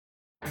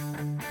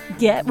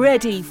Get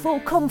ready for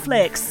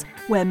Conflicts,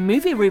 where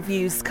movie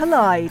reviews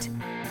collide.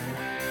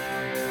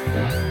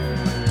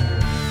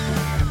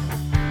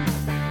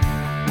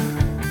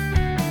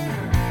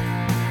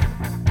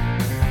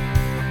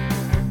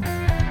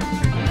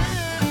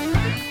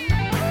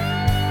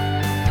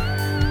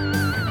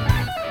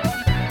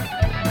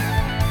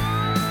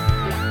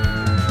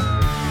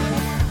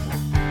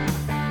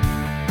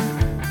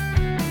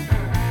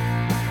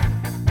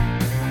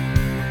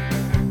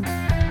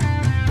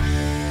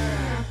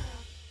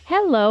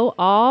 Hello,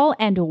 all,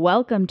 and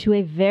welcome to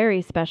a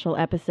very special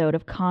episode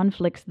of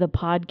Conflicts, the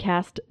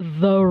podcast,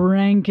 The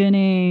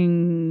Ranking.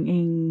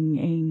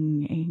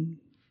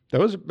 That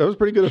was a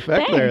pretty good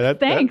effect there.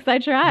 Thanks. I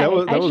tried.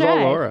 That was all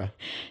Laura.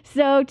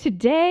 So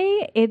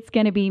today it's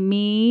going to be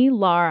me,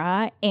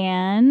 Laura,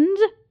 and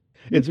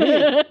it's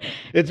me.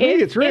 It's me.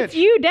 It's Rich. It's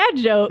you, Dad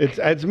Joke.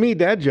 It's me,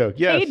 Dad Joke.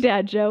 Yes. Hey,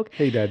 Dad Joke.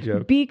 Hey, Dad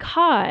Joke.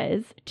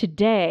 Because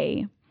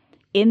today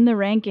in the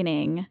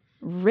ranking,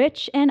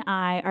 Rich and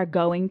I are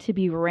going to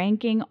be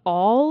ranking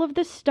all of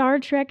the Star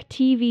Trek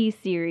TV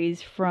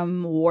series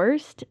from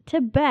worst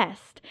to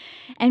best.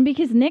 And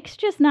because Nick's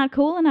just not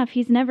cool enough,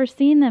 he's never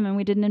seen them and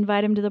we didn't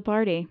invite him to the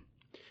party.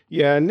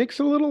 Yeah,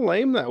 Nick's a little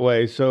lame that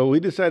way. So we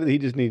decided he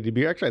just needed to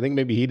be. Actually, I think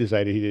maybe he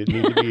decided he didn't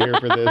need to be here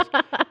for this.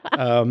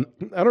 I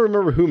don't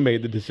remember who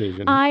made the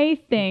decision. I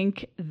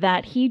think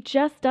that he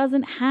just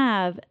doesn't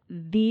have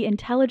the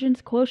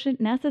intelligence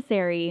quotient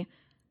necessary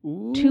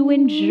to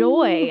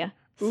enjoy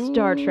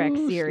Star Trek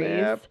series.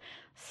 Snap.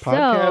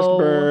 Podcast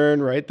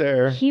burn right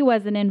there. He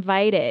wasn't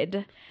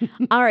invited.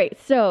 All right.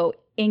 So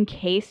in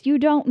case you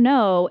don't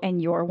know,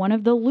 and you're one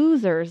of the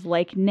losers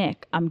like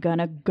Nick, I'm going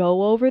to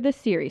go over the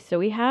series. So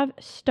we have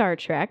Star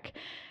Trek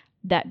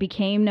that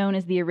became known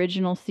as the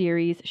original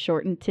series,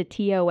 shortened to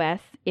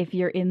TOS if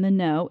you're in the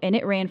know. And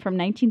it ran from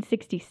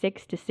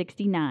 1966 to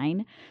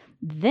 69.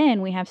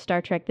 Then we have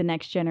Star Trek The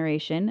Next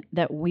Generation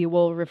that we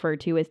will refer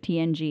to as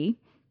TNG.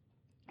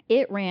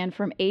 It ran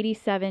from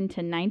 87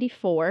 to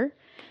 94,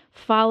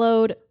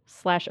 followed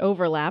 /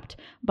 overlapped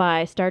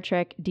by Star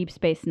Trek Deep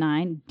Space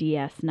Nine,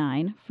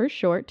 DS9 for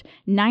short,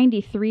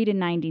 93 to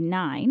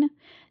 99.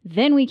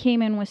 Then we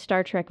came in with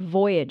Star Trek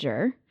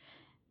Voyager.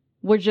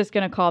 We're just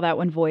going to call that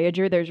one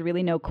Voyager. There's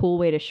really no cool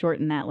way to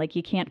shorten that. Like,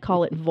 you can't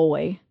call it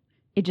Voy.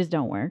 It just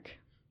don't work.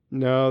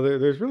 No,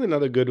 there's really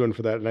not a good one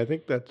for that. And I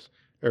think that's...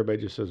 Everybody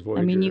just says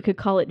Voyager. I mean, you could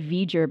call it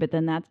V'ger, but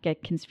then that's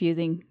get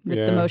confusing with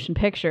the motion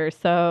picture.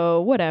 So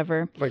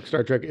whatever. Like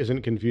Star Trek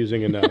isn't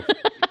confusing enough.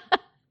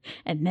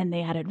 And then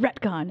they added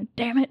retcon.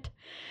 Damn it.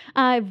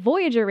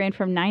 Voyager ran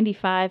from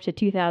 95 to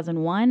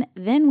 2001.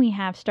 Then we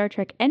have Star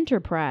Trek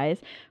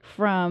Enterprise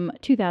from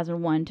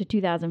 2001 to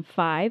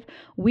 2005.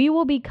 We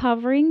will be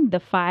covering the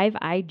 5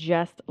 I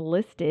just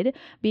listed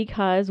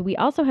because we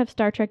also have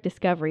Star Trek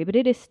Discovery, but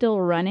it is still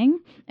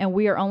running, and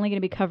we are only going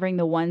to be covering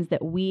the ones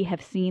that we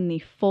have seen the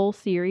full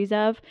series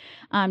of.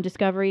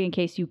 Discovery, in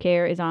case you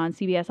care, is on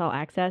CBS All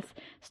Access.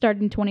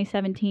 Started in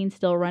 2017,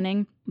 still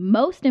running.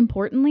 Most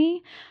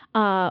importantly,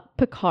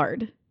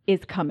 Picard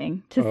is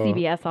coming to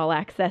CBS All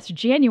Access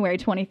January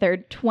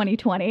 23rd,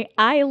 2020.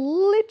 I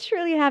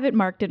literally have it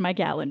marked in my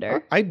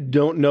calendar. I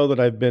don't know that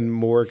I've been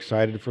more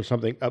excited for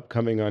something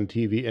upcoming on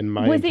TV in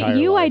my entire life. Was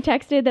it you I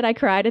texted that I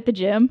cried at the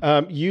gym?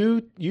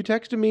 You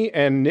texted me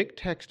and Nick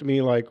texted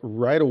me like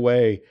right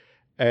away.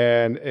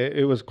 And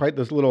it was quite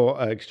this little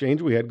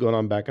exchange we had going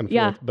on back and forth.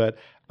 Yeah. But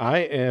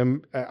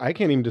I can't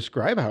even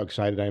describe how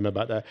excited I am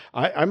about that.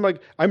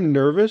 I'm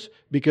nervous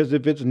because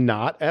if it's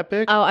not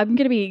epic. Oh, I'm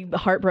going to be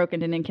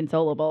heartbroken and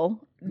inconsolable.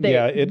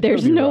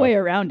 There's no way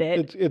around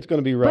it. It's going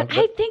to be rough. But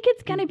I think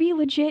it's going to be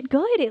legit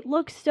good. It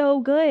looks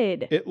so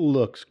good. It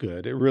looks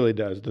good. It really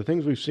does. The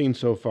things we've seen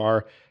so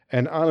far.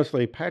 And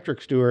honestly,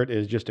 Patrick Stewart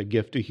is just a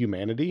gift to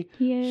humanity.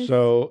 He is.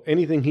 So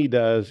anything he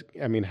does,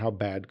 I mean, how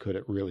bad could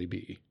it really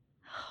be?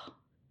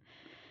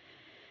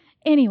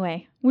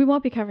 Anyway, we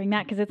won't be covering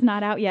that because it's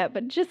not out yet,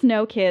 but just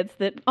know, kids,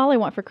 that all I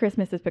want for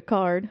Christmas is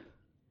Picard.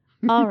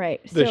 All right.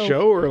 The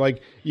show, or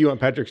like you want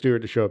Patrick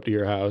Stewart to show up to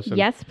your house? And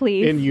yes,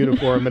 please. In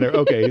uniform. And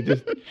okay,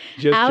 just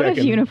out checking.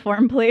 Of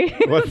uniform, please.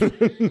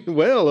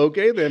 Well,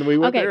 okay, then we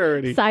went there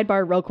already.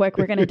 Sidebar real quick.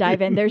 We're going to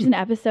dive in. There's an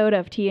episode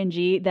of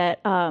TNG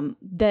that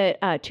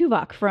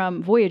Tuvok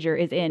from Voyager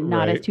is in,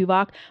 not as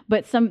Tuvok,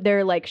 but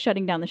they're like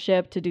shutting down the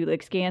ship to do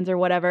like scans or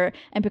whatever.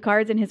 And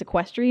Picard's in his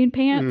equestrian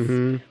pants.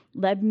 Mm-hmm.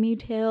 Let me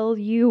tell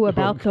you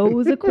about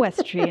those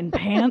equestrian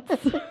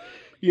pants.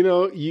 You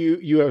know,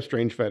 you have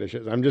strange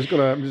fetishes. I'm just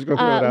gonna throw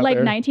that out like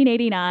there.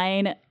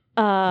 1989,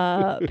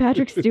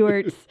 Patrick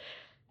Stewart's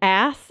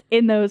ass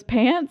in those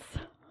pants.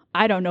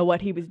 I don't know what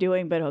he was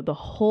doing, but the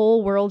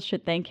whole world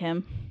should thank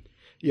him.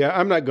 Yeah,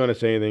 I'm not going to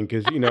say anything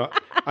because, you know,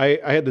 I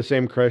had the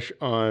same crush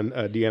on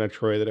Deanna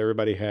Troi that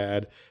everybody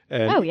had.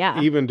 And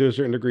even to a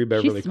certain degree,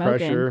 Beverly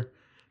Crusher.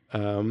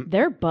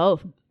 They're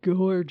both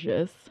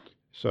gorgeous.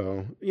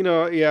 So, you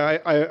know, yeah,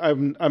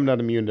 I'm not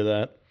immune to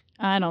that.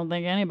 I don't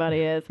think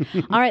anybody is.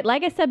 All right,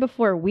 like I said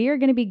before, we are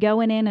going to be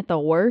going in at the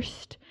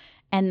worst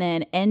and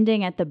then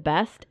ending at the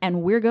best.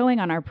 And we're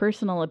going on our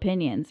personal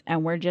opinions.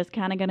 And we're just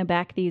kind of going to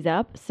back these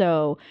up.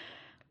 So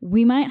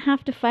we might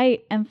have to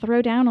fight and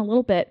throw down a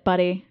little bit,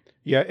 buddy.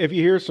 Yeah, if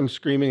you hear some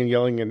screaming and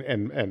yelling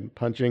and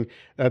punching,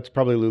 that's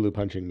probably Lulu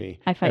punching me.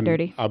 I fight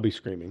dirty. I'll be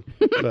screaming.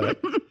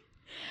 But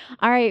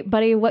all right,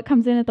 buddy, what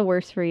comes in at the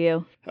worst for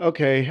you?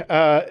 Okay,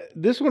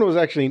 this one was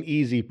actually an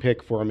easy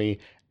pick for me.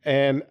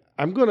 And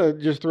I'm going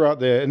to just throw out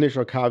the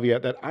initial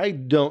caveat that I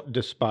don't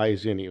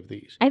despise any of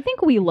these. I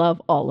think we love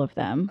all of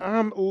them.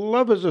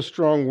 Love is a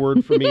strong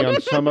word for me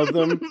on some of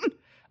them.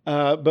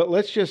 But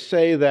let's just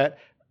say that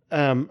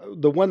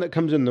the one that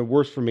comes in the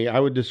worst for me,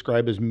 I would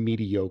describe as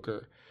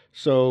mediocre.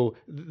 So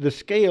the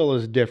scale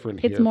is different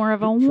here. It's more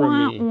of a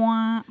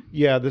wah-wah.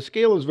 Yeah, the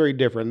scale is very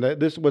different.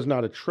 This was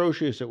not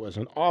atrocious. It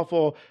wasn't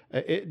awful.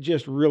 It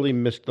just really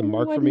missed the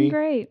mark for me.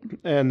 Great.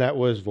 And that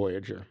was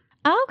Voyager.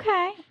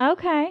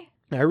 Okay.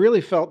 I really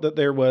felt that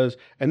there was,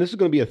 and this is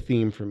going to be a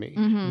theme for me,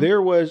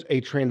 there was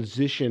a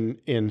transition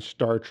in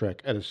Star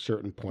Trek at a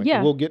certain point.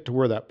 Yeah. We'll get to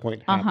where that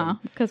point happened.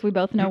 Because we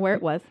both know where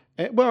it was.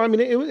 Well, I mean,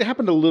 it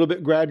happened a little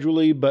bit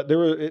gradually, but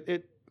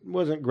it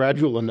wasn't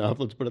gradual enough,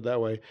 let's put it that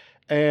way.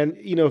 And,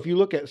 if you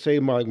look at, say,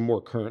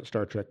 more current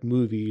Star Trek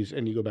movies,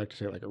 and you go back to,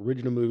 say, like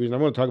original movies, and I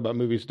want to talk about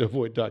movies to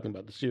avoid talking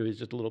about the series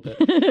just a little bit.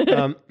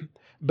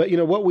 But,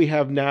 what we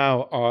have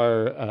now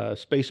are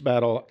space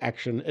battle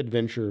action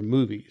adventure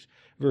movies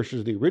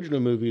versus the original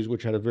movies,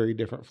 which had a very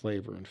different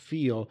flavor and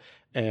feel.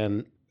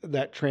 And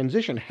that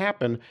transition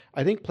happened,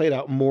 I think, played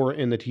out more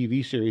in the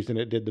TV series than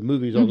it did the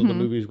movies, although the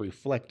movies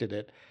reflected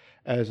it,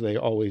 as they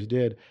always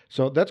did.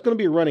 So that's going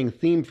to be a running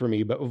theme for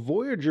me. But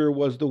Voyager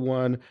was the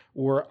one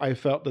where I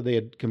felt that they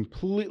had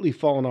completely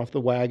fallen off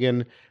the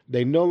wagon.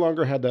 They no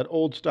longer had that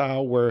old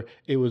style where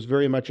it was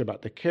very much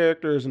about the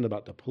characters and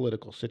about the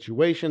political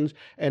situations.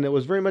 And it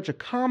was very much a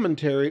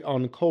commentary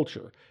on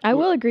culture. I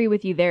will agree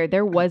with you there.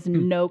 There was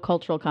no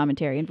cultural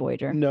commentary in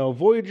Voyager. No,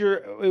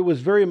 Voyager, it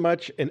was very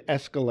much an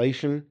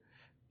escalation.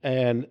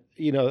 And,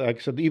 like I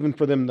said, even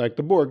for them, like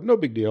the Borg, no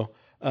big deal.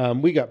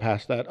 We got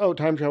past that. Oh,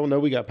 time travel, no,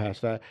 we got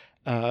past that.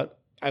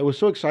 I was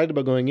so excited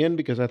about going in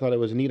because I thought it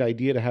was a neat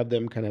idea to have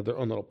them kind of have their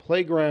own little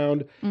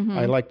playground.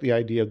 I liked the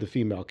idea of the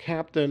female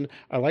captain.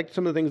 I liked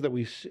some of the things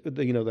that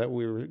that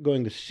we were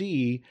going to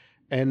see,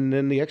 and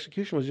then the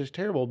execution was just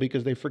terrible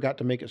because they forgot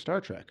to make it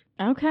Star Trek.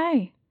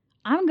 Okay,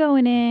 I'm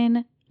going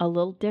in a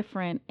little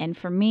different, and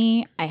for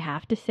me, I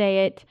have to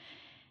say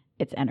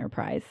it's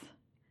Enterprise.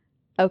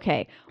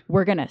 Okay,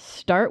 we're gonna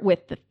start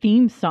with the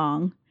theme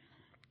song.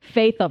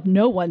 Faith of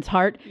no one's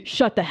heart.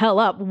 Shut the hell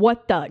up.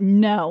 What the?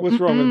 No. What's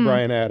wrong with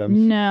Bryan Adams?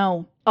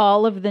 No.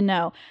 All of the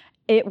no.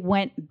 It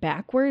went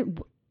backward.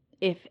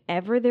 If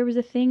ever there was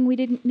a thing we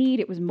didn't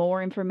need, it was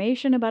more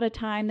information about a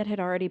time that had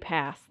already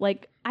passed.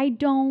 Like, I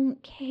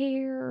don't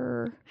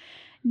care.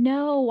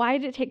 No. Why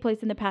did it take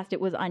place in the past? It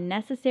was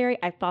unnecessary.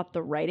 I thought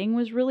the writing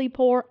was really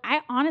poor.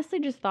 I honestly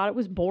just thought it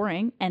was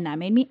boring, and that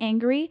made me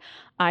angry.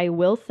 I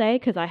will say,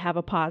 because I have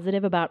a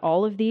positive about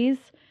all of these,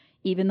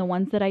 even the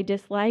ones that I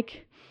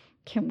dislike.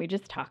 Can we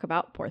just talk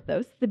about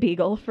Porthos, the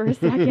beagle, for a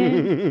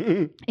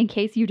second? In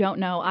case you don't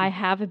know, I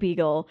have a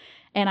beagle,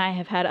 and I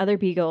have had other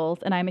beagles,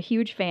 and I'm a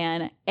huge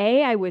fan.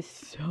 I was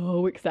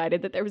so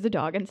excited that there was a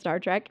dog in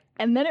Star Trek,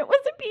 and then it was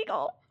a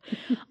beagle.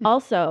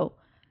 Also,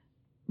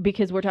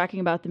 because we're talking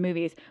about the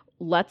movies,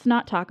 let's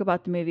not talk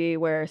about the movie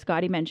where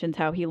Scotty mentions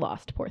how he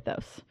lost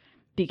Porthos,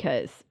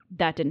 because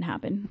that didn't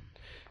happen.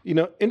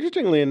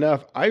 Interestingly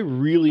enough, I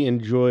really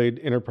enjoyed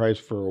Enterprise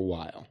for a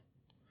while.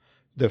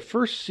 The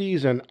first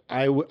season,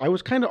 I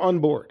was kind of on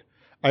board.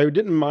 I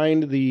didn't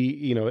mind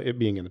the, it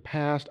being in the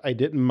past. I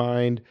didn't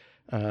mind,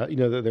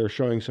 that they were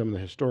showing some of the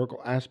historical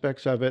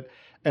aspects of it.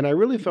 And I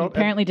really felt... You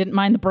apparently didn't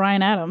mind the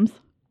Bryan Adams.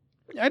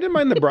 I didn't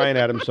mind the Bryan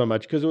Adams so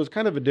much because it was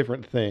kind of a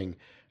different thing.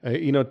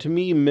 To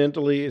me,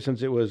 mentally,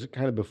 since it was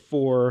kind of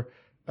before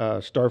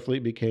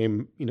Starfleet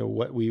became,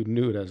 what we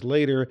knew it as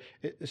later,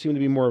 it seemed to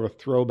be more of a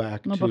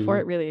throwback to... before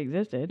it really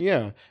existed.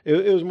 Yeah.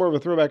 It was more of a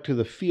throwback to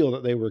the feel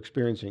that they were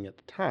experiencing at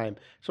the time.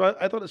 So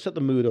I thought it set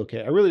the mood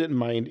okay. I really didn't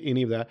mind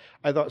any of that.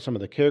 I thought some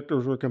of the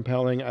characters were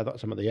compelling. I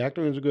thought some of the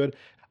acting was good.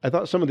 I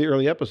thought some of the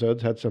early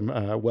episodes had some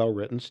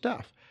well-written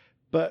stuff.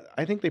 But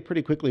I think they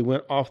pretty quickly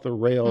went off the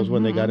rails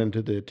when they got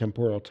into the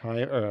temporal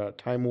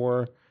time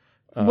war.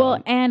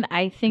 Well, and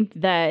I think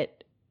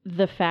that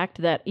the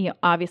fact that,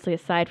 obviously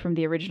aside from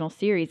the original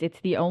series, it's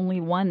the only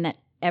one that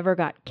ever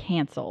got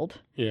canceled.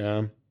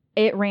 Yeah.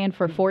 It ran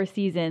for 4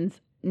 seasons.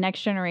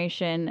 Next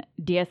Generation,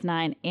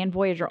 DS9, and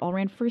Voyager all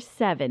ran for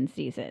 7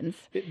 seasons.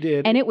 It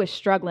did. And it was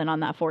struggling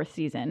on that 4th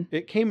season.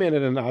 It came in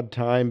at an odd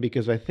time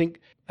because I think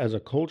as a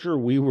culture,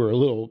 we were a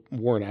little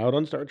worn out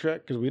on Star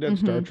Trek because we'd had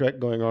Star Trek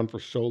going on for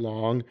so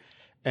long.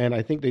 And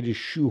I think they just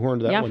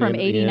shoehorned that one in. Yeah, from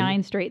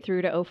 89 straight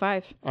through to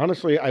 05.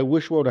 Honestly, I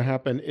wish what would have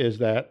happened is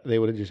that they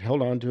would have just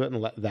held on to it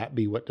and let that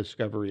be what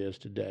Discovery is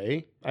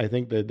today. I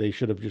think that they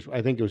should have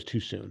I think it was too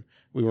soon.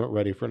 we weren't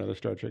ready for another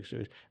Star Trek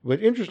series.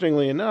 But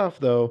interestingly enough,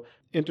 though,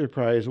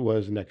 Enterprise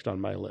was next on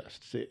my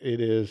list.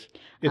 It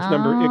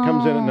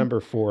comes in at number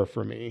 4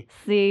 for me.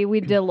 See,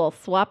 we did a little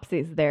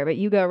swapsies there, but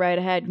you go right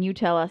ahead and you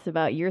tell us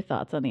about your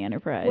thoughts on the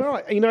Enterprise.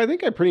 Well, I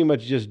think I pretty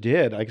much just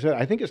did. Like I said,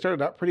 I think it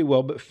started out pretty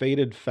well, but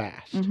faded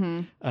fast.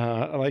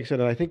 Mm-hmm. Like I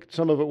said, and I think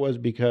some of it was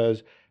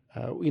because,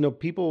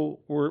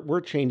 people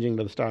were changing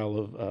the style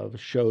of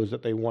shows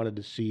that they wanted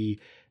to see,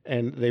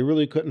 and they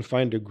really couldn't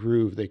find a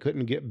groove. They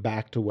couldn't get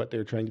back to what they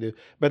were trying to do.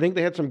 But I think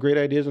they had some great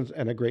ideas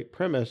and a great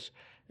premise.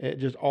 It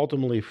just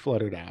ultimately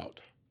fluttered out.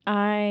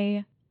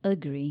 I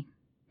agree.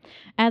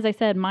 As I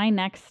said, my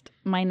next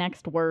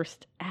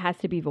worst has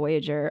to be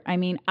Voyager. I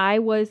mean, I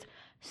was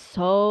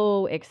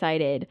so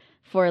excited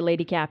for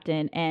Lady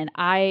Captain, and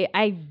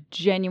I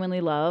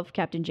genuinely love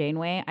Captain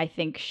Janeway. I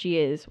think she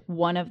is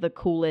one of the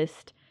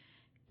coolest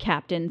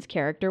captains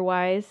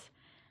character-wise,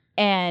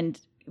 and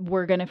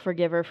we're going to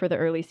forgive her for the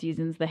early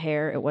seasons, the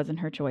hair. It wasn't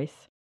her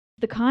choice.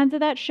 The cons of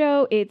that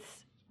show,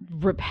 it's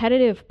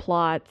repetitive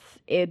plots.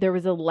 There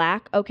was a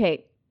lack of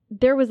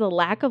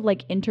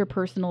like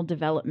interpersonal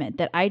development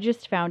that I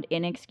just found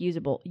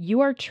inexcusable.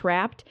 You are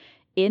trapped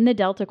in the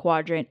Delta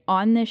Quadrant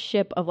on this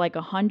ship of like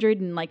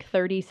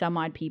 130 some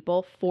odd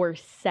people for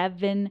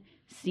 7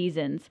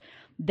 seasons.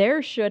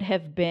 There should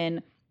have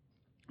been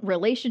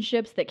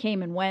relationships that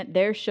came and went.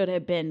 There should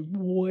have been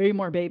way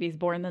more babies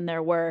born than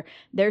there were.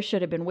 There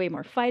should have been way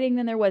more fighting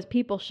than there was.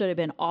 People should have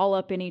been all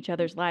up in each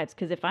other's lives.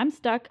 Because if I'm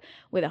stuck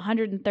with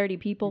 130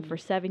 people for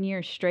 7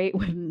 years straight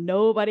with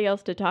nobody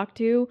else to talk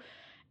to,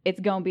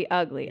 it's going to be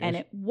ugly. Yes. And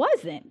it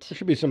wasn't. There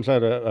should be some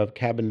sort of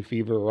cabin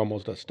fever or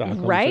almost a Stockholm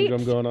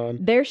syndrome going on.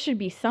 There should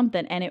be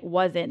something, and it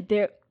wasn't.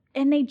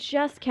 And they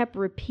just kept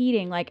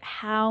repeating, like,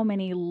 how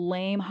many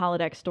lame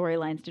holodeck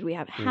storylines did we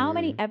have? How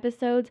many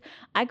episodes?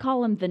 I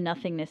call them the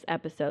nothingness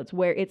episodes,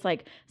 where it's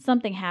like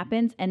something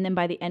happens, and then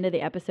by the end of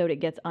the episode,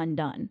 it gets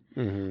undone.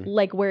 Mm-hmm.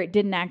 Like where it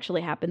didn't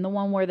actually happen. The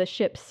one where the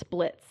ship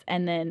splits,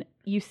 and then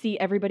you see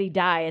everybody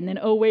die, and then,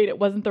 oh, wait, it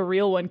wasn't the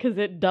real one because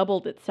it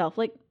doubled itself.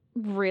 Like,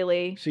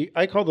 really? See,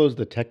 I call those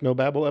the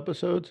technobabble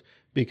episodes,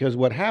 because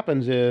what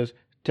happens is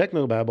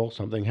technobabble,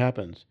 something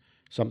happens.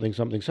 Something,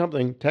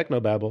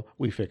 technobabble,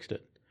 we fixed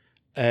it.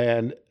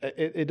 And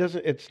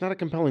it's not a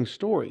compelling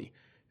story.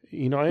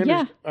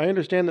 I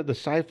understand that the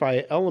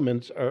sci-fi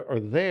elements are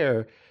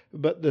there,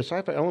 but the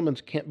sci-fi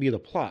elements can't be the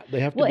plot. They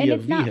have to be a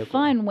vehicle. Well, and it's not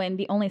fun when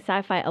the only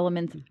sci-fi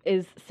elements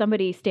is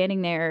somebody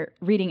standing there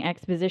reading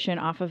exposition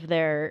off of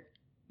their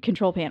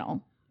control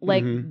panel.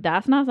 Like,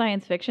 that's not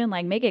science fiction.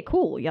 Like, make it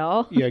cool,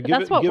 y'all. Yeah,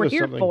 that's what we're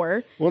here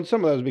for. Well, and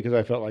some of that was because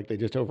I felt like they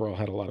just overall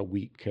had a lot of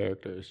weak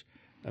characters.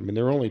 I mean,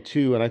 there were only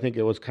 2, and I think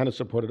it was kind of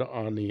supported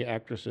on the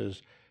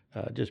actresses'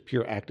 just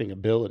pure acting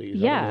abilities.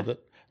 Yeah. I don't know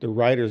that the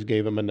writers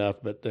gave them enough,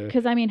 but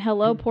because I mean,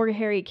 hello, poor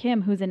Harry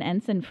Kim, who's an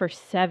ensign for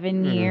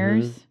 7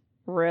 years.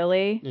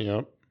 Really?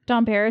 Yeah.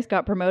 Tom Paris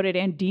got promoted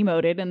and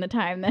demoted in the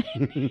time that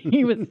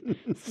he was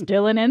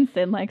still an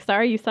ensign. Like,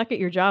 sorry, you suck at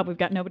your job. We've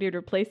got nobody to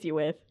replace you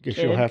with. Guess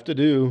you'll have to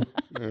do.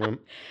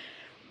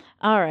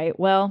 All right.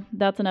 Well,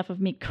 that's enough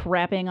of me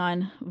crapping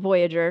on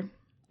Voyager.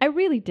 I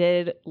really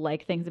did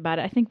like things about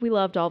it. I think we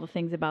loved all the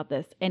things about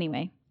this.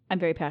 Anyway, I'm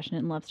very passionate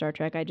and love Star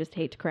Trek. I just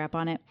hate to crap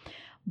on it.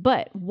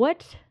 But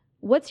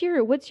what's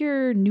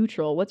your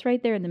neutral? What's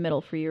right there in the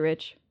middle for you,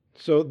 Rich?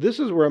 So this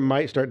is where it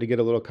might start to get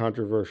a little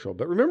controversial.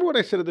 But remember what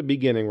I said at the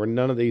beginning, where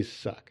none of these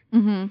suck.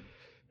 Mm-hmm.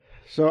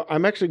 So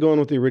I'm actually going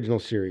with the original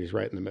series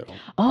right in the middle.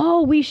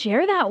 Oh, we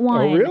share that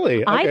one. Oh,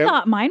 really? Okay. I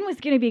thought mine was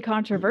going to be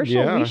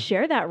controversial. Yeah. We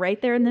share that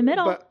right there in the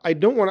middle. But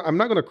I'm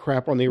not going to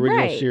crap on the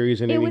original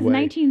series in any way. It was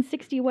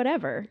 1960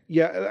 whatever.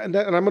 Yeah, and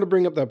I'm going to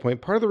bring up that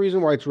point. Part of the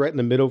reason why it's right in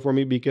the middle for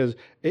me, because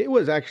it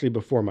was actually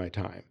before my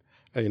time.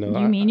 You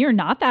mean you're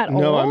not that old?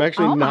 No, I'm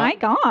actually not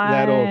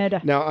that old.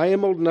 God. Now, I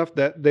am old enough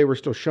that they were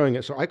still showing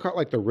it. So I caught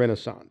like the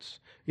Renaissance.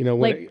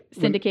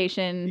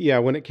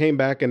 Syndication. When it came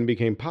back and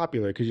became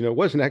popular, because, it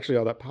wasn't actually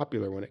all that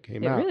popular when it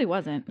came out. It really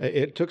wasn't.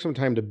 It took some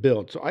time to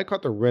build. So I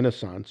caught the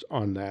Renaissance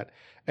on that.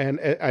 And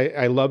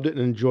I loved it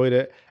and enjoyed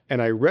it.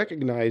 And I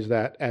recognize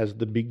that as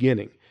the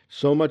beginning.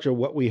 So much of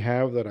what we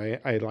have that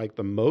I like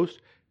the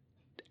most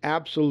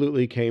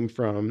absolutely came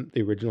from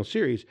the original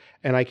series,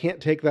 and I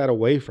can't take that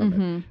away from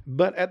it.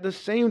 But at the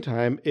same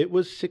time, it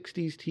was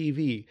 60s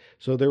TV,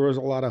 so there was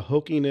a lot of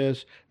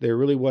hokiness. There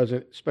really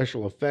wasn't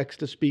special effects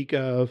to speak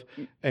of,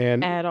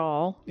 and at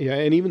all. Yeah,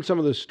 and even some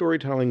of the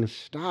storytelling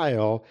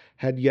style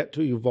had yet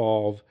to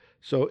evolve.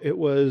 So it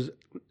was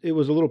a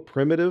little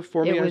primitive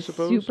for me, I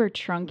suppose. It was super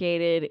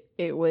truncated.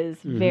 It was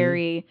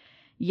very...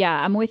 Yeah,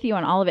 I'm with you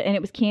on all of it, and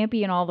it was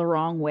campy in all the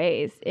wrong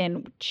ways,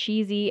 and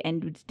cheesy,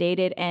 and it's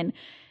dated, and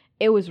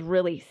it was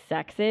really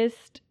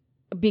sexist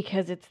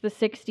because it's the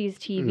 60s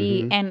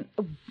TV.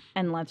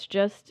 And let's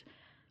just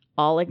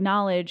all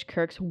acknowledge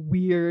Kirk's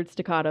weird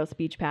staccato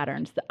speech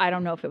patterns. I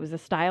don't know if it was a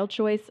style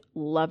choice.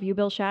 Love you,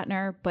 Bill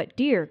Shatner. But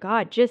dear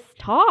God, just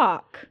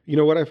talk.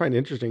 What I find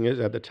interesting is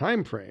at the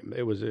time frame,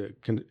 it was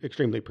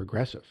extremely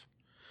progressive.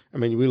 I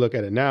mean, we look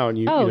at it now and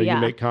you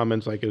make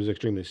comments like it was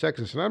extremely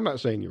sexist. And I'm not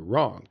saying you're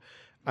wrong.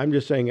 I'm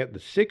just saying at the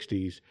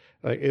 60s,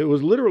 like it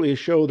was literally a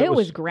show that It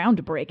was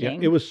groundbreaking. Yeah,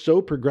 it was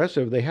so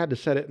progressive. They had to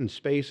set it in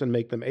space and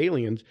make them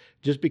aliens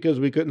just because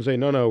we couldn't say,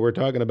 no, we're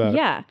talking about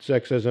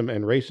sexism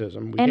and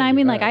racism. And I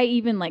mean, like, I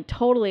even like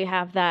totally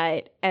have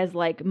that as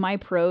like my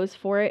pros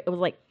for it. It was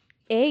like,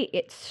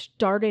 it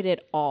started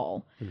it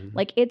all. Mm-hmm.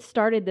 Like it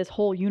started this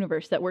whole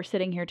universe that we're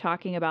sitting here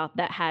talking about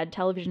that had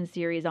television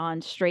series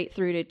on straight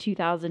through to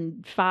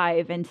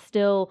 2005 and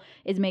still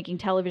is making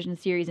television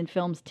series and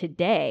films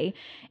today.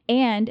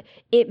 And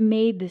it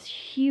made this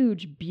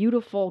huge,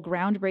 beautiful,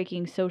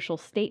 groundbreaking social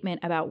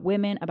statement about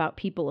women, about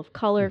people of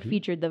color,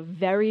 featured the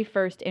very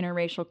first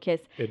interracial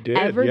kiss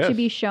ever to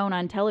be shown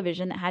on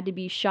television that had to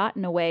be shot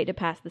in a way to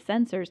pass the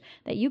censors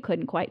that you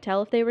couldn't quite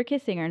tell if they were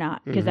kissing or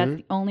not, because that's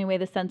the only way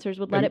the censors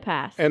would let it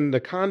pass. And the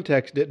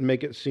context didn't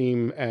make it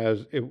seem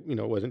as, it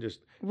wasn't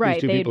just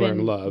these two people are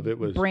in love. It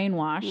was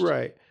brainwashed.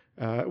 Right.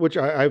 Which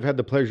I've had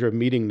the pleasure of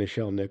meeting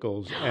Nichelle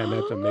Nichols, and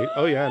that's amazing.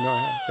 Oh, yeah.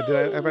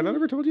 No, have I not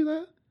ever told you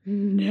that?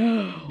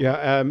 No.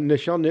 Yeah.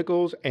 Nichelle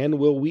Nichols and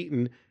Will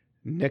Wheaton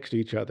next to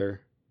each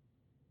other.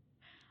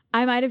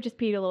 I might have just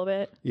peed a little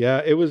bit.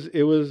 Yeah, it was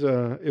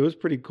a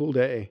pretty cool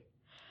day.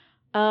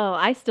 Oh,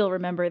 I still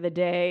remember the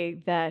day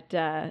that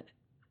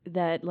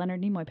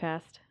Leonard Nimoy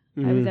passed.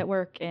 I was at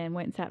work and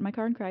went and sat in my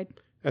car and cried.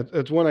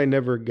 That's one I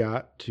never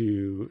got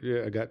to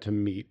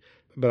meet.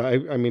 But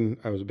I mean,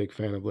 I was a big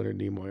fan of Leonard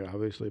Nimoy,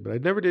 obviously, but I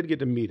never did get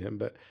to meet him.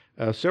 But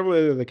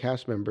several of the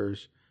cast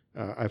members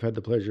I've had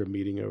the pleasure of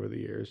meeting over the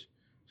years.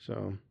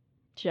 So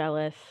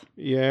jealous.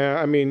 Yeah,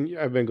 I mean,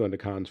 I've been going to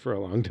cons for a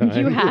long time.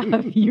 You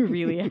have. You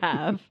really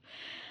have.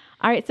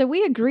 All right, so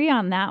we agree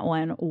on that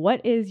one.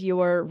 What is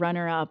your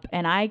runner-up?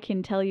 And I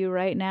can tell you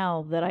right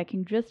now that I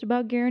can just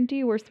about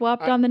guarantee we're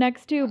swapped on the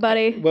next two,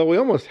 buddy. Well, we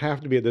almost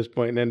have to be at this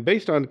point. And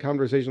based on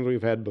conversations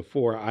we've had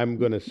before, I'm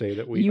going to say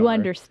that we You are.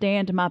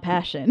 understand my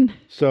passion.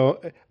 So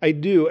I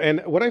do.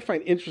 And what I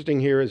find interesting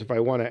here is if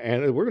I want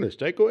to, we're going to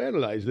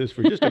psychoanalyze this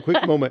for just a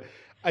quick moment.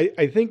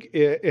 I think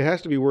it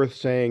has to be worth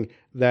saying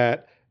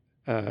that,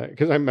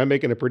 because I'm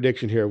making a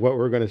prediction here of what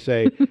we're going to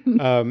say.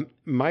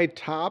 My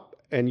top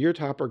and your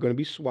top are going to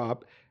be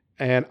swapped.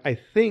 And I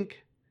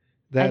think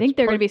they're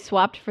going to be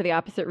swapped for the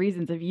opposite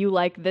reasons. If you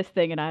like this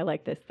thing and I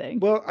like this thing.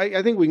 Well,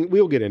 I think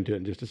we'll get into it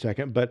in just a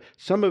second. But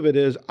some of it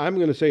is, I'm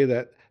going to say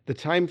that the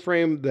time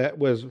frame that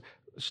was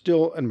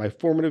still in my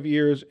formative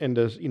years and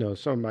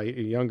some of my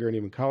younger and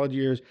even college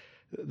years,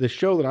 the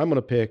show that I'm going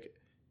to pick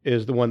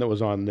is the one that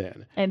was on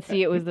then. And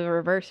see, it was the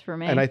reverse for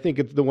me. And I think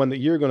it's the one that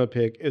you're going to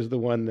pick is the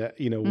one that,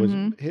 was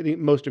hitting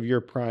most of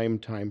your prime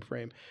time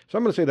frame. So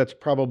I'm going to say that's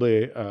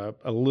probably a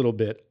little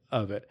bit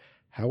of it.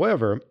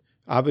 However,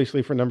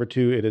 obviously for number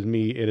 2, it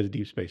is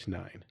Deep Space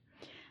Nine.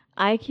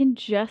 I can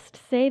just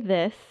say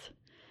this.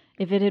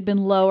 If it had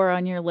been lower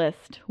on your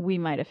list, we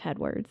might have had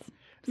words.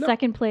 No.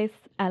 Second place,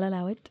 I'll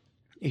allow it.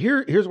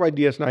 Here's why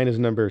DS9 is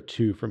number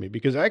 2 for me,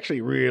 because I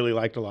actually really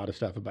liked a lot of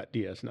stuff about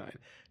DS9.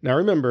 Now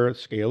remember,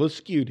 scale is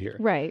skewed here.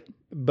 Right.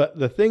 But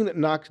the thing that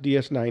knocks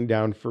DS9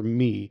 down for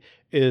me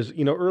is,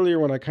 earlier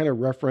when I kind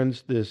of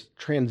referenced this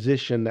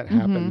transition that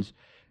happens,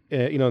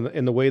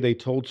 in the way they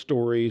told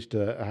stories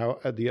to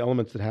how the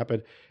elements that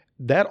happened,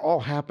 that all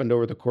happened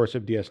over the course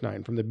of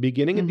DS9. From the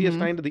beginning of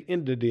DS9 to the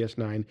end of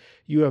DS9,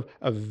 you have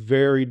a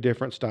very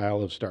different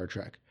style of Star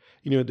Trek.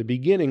 At the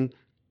beginning,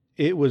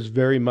 it was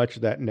very much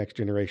that Next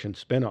Generation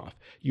spinoff.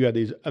 You had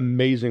these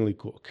amazingly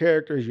cool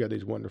characters. You had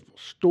these wonderful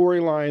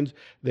storylines.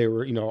 They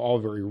were, all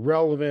very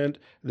relevant.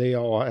 They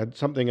all had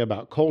something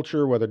about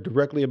culture, whether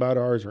directly about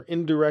ours or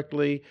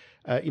indirectly.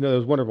 It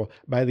was wonderful.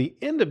 By the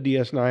end of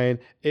DS9,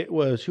 it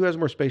was who has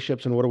more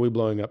spaceships and what are we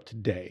blowing up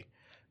today?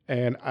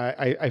 And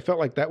I felt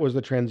like that was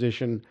the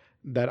transition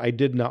that I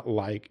did not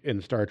like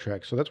in Star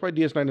Trek. So that's why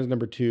DS9 is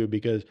number 2,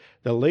 because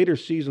the later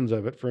seasons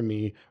of it for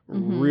me,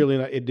 really,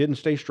 it didn't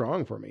stay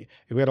strong for me.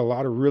 We had a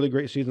lot of really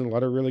great seasons, a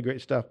lot of really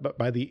great stuff. But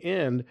by the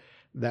end,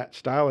 that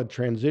style of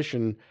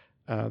transition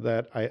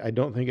that I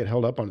don't think it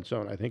held up on its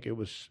own. I think it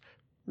was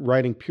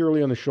riding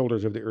purely on the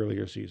shoulders of the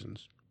earlier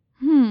seasons.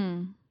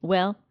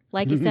 Well,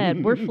 like you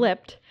said, we're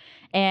flipped.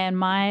 And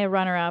my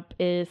runner-up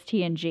is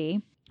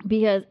TNG.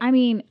 Because, I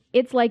mean,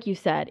 it's like you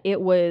said,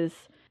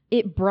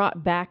 it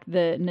brought back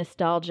the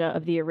nostalgia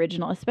of the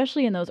original,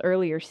 especially in those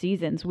earlier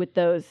seasons with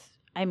those,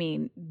 I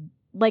mean,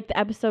 like the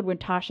episode when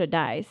Tasha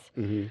dies,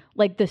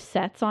 like the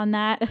sets on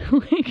that,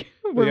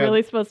 we're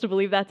really supposed to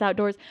believe that's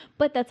outdoors,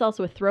 but that's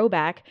also a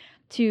throwback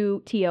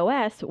to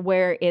TOS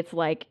where it's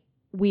like,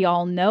 we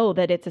all know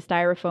that it's a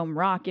styrofoam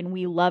rock and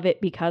we love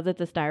it because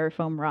it's a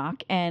styrofoam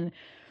rock. And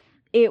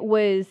it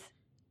was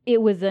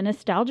a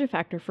nostalgia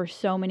factor for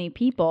so many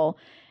people.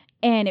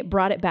 And it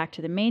brought it back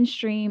to the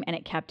mainstream and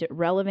it kept it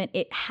relevant.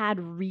 It had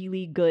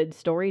really good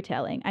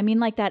storytelling. I mean,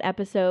 like that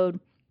episode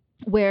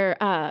where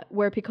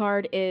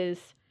Picard is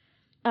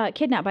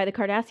kidnapped by the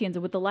Cardassians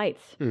with the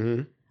lights.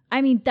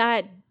 I mean,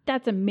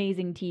 that's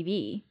amazing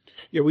TV.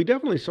 Yeah, we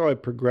definitely saw a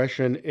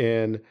progression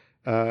in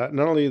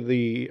not only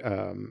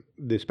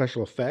the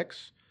special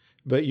effects,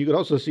 But you could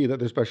also see that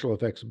the special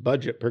effects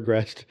budget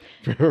progressed.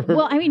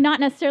 Well, I mean, not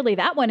necessarily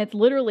that one. It's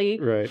literally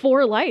Right.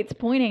 4 lights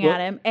pointing Well-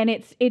 at him, and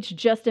it's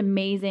just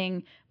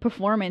amazing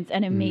performance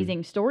and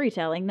amazing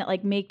storytelling that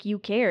like make you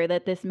care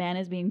that this man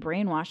is being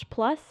brainwashed.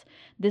 Plus,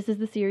 this is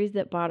the series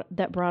that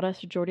brought us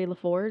Geordie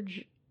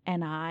LaForge,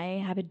 and I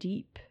have a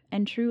deep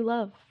and true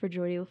love for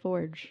Geordie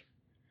LaForge.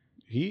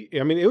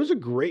 I mean, it was a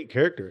great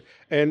character,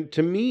 and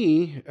to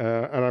me,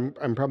 and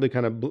I'm probably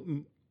kind of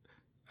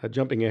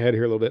jumping ahead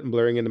here a little bit and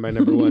blurring into my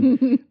number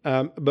one.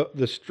 But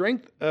the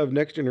strength of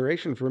Next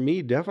Generation for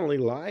me definitely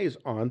lies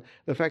on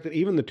the fact that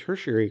even the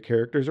tertiary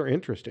characters are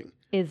interesting.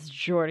 Is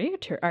Geordie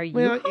are you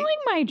Well, calling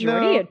my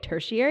Geordie a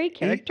tertiary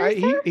character,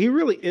 sir? He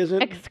really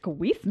isn't.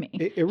 Excuse me.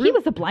 It He really-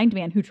 was a blind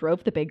man who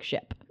drove the big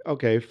ship.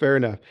 Okay, fair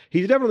enough.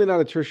 He's definitely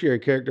not a tertiary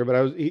character,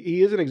 but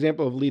he is an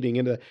example of leading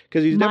into that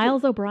because he's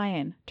Miles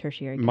O'Brien,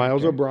 tertiary character.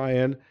 Miles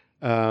O'Brien,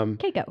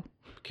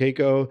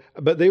 Keiko,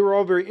 but they were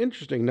all very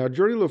interesting. Now,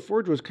 Geordie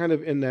LaForge was kind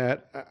of in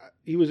that,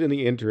 he was in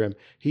the interim.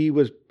 He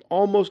was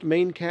almost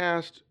main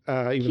cast,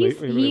 even though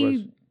he really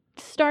was.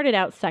 Started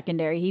out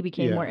secondary. He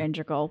became more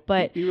integral,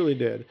 but He really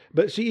did.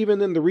 But see, even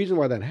then, the reason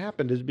why that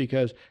happened is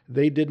because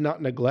they did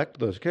not neglect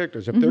those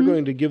characters. If they're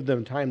going to give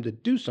them time to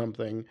do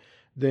something,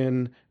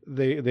 then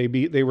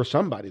they were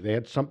somebody. They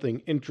had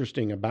something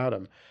interesting about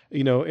them.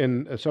 You know,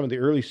 in some of the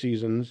early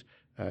seasons,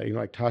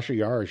 like Tasha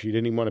Yar, she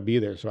didn't even want to be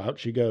there, so out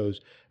she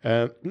goes.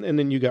 And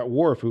then you got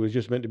Worf, who was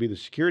just meant to be the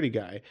security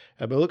guy.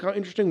 But look how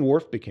interesting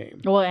Worf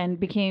became. well, and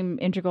became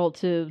integral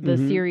to the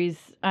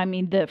series. I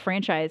mean, the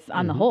franchise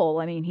on the whole.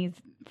 I mean, he's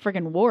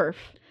friggin'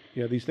 Worf.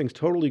 Yeah, these things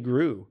totally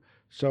grew.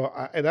 So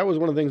that was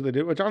one of the things they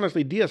did, which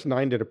honestly,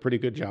 DS9 did a pretty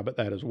good job at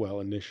that as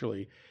well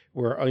initially,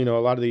 where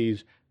a lot of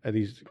these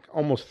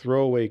almost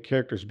throwaway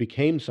characters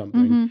became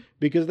something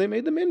because they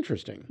made them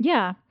interesting.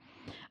 Yeah.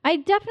 I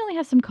definitely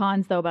have some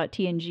cons though about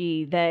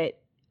TNG that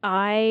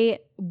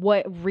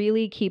what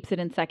really keeps it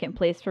in second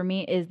place for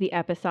me is the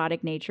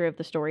episodic nature of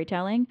the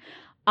storytelling.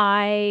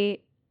 I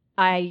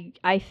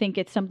think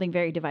it's something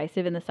very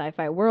divisive in the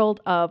sci-fi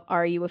world of,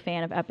 are you a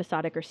fan of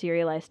episodic or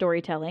serialized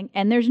storytelling?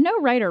 And there's no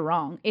right or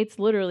wrong. It's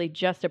literally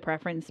just a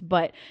preference.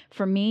 But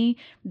for me,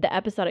 the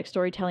episodic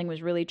storytelling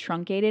was really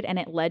truncated and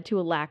it led to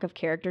a lack of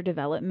character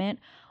development.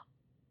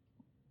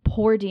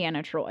 Poor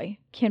Deanna Troi.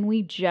 Can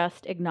we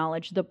just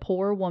acknowledge the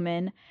poor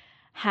woman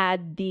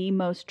had the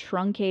most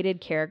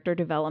truncated character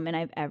development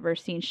I've ever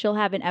seen. She'll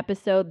have an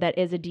episode that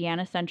is a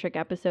Deanna-centric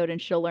episode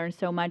and she'll learn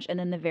so much, and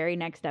then the very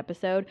next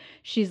episode,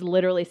 she's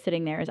literally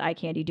sitting there as eye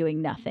candy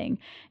doing nothing.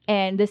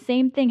 And the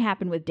same thing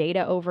happened with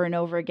Data over and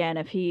over again.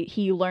 If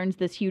he learns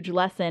this huge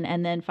lesson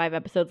and then 5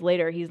 episodes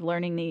later he's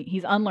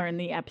unlearned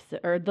the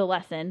episode or the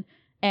lesson,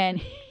 and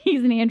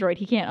he's an android,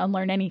 he can't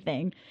unlearn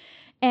anything.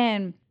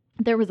 And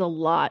there was a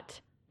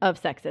lot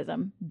of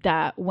sexism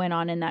that went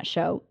on in that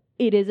show.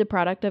 It is a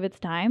product of its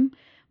time,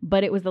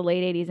 but it was the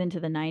late 80s into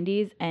the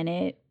 90s, and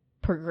it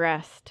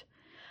progressed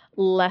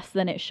less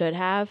than it should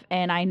have.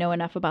 And I know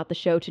enough about the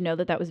show to know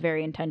that that was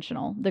very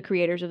intentional. The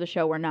creators of the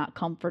show were not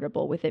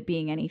comfortable with it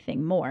being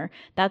anything more.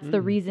 That's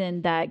the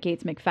reason that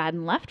Gates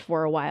McFadden left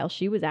for a while.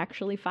 She was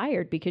actually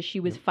fired because she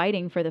was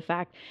fighting for the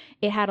fact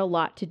it had a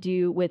lot to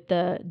do with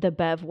the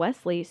Bev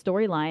Wesley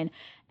storyline.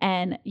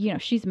 And,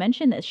 she's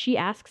mentioned this. She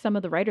asked some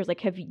of the writers,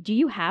 like, do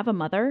you have a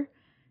mother?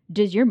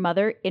 Does your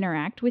mother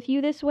interact with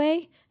you this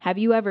way? Have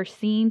you ever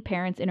seen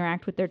parents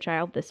interact with their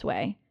child this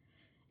way?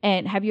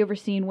 And have you ever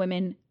seen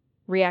women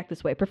react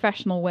this way,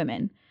 professional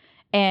women?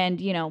 And,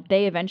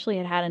 they eventually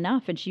had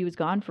enough and she was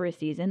gone for a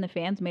season. The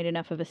fans made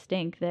enough of a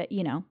stink that,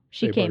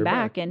 she They came brought her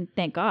back and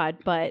thank God.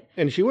 But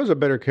And she was a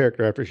better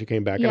character after she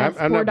came back. yes,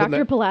 And I'm poor not putting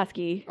Dr.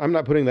 Pulaski. I'm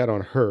not putting that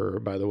on her,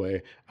 by the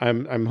way.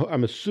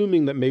 I'm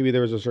assuming that maybe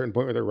there was a certain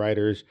point where the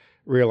writers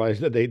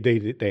realized that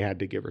they had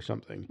to give her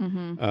something.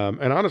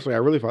 And honestly, I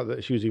really thought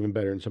that she was even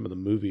better in some of the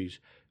movies.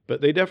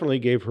 But they definitely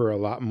gave her a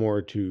lot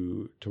more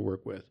to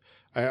work with.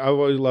 I've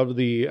always loved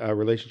the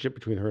relationship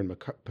between her and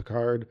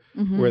Picard,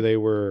 where they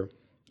were.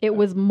 It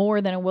was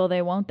more than a will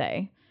they, won't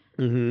they?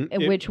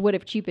 Which would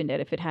have cheapened it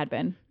if it had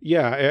been.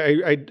 Yeah,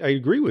 I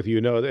agree with you.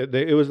 No,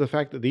 it was the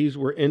fact that these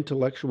were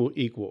intellectual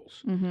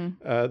equals.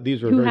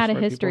 These were who very had a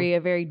smart history, people.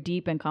 a very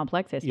deep and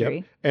complex history.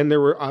 Yep. And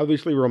there were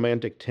obviously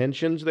romantic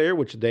tensions there,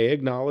 which they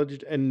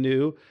acknowledged and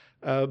knew.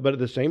 But at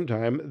the same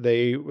time,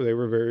 they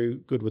were very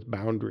good with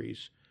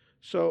boundaries.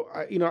 So,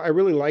 I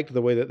really liked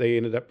the way that they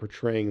ended up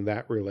portraying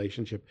that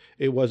relationship.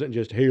 It wasn't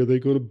just, hey, are they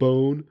going to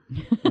bone?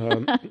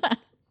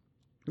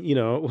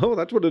 Well,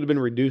 that's what it had been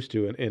reduced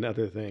to in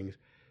other things.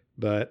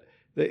 But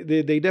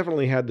they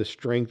definitely had the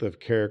strength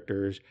of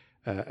characters.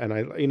 And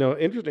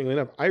interestingly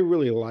enough, I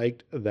really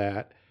liked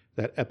that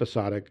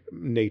episodic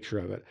nature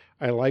of it.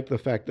 I liked the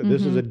fact that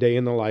this is a day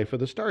in the life of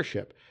the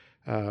starship.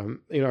 I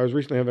was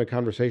recently having a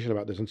conversation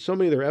about this, and so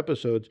many of their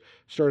episodes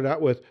started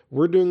out with,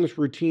 we're doing this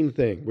routine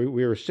thing. We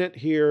were sent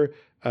here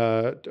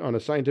on a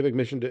scientific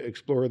mission to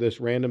explore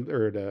this random,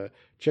 or to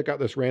check out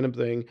this random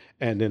thing,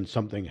 and then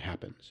something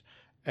happens.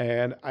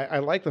 And I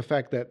like the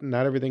fact that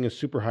not everything is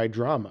super high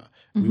drama.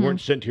 We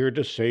weren't sent here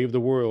to save the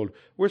world.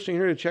 We're sent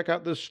here to check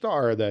out this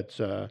star that's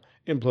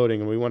imploding,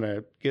 and we want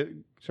to get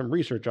some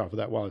research off of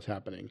that while it's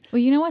happening.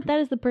 Well, you know what? That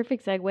is the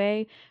perfect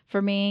segue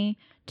for me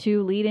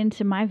to lead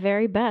into my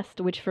very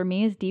best, which for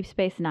me is Deep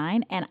Space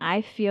Nine. And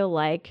I feel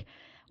like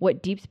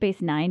what Deep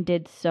Space Nine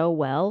did so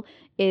well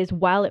is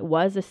while it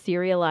was a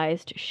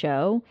serialized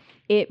show,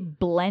 it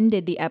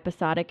blended the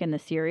episodic and the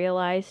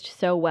serialized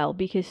so well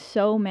because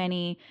so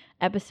many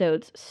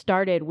episodes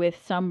started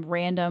with some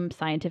random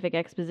scientific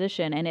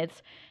exposition and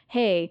it's,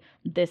 hey,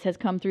 this has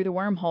come through the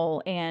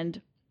wormhole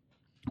and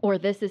or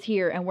this is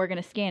here and we're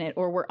going to scan it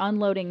or we're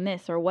unloading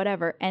this or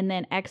whatever, and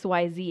then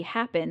XYZ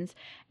happens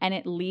and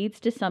it leads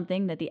to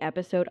something that the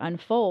episode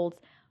unfolds,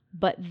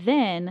 but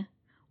then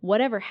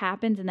whatever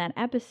happens in that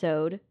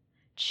episode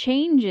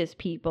changes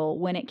people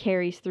when it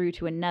carries through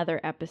to another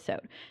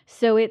episode.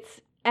 So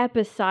it's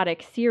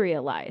episodic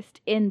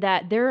serialized in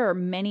that there are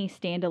many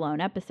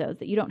standalone episodes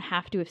that you don't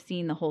have to have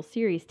seen the whole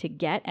series to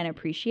get and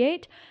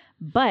appreciate,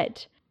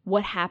 but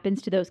what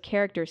happens to those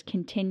characters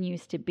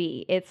continues to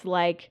be. It's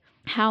like,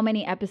 how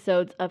many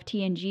episodes of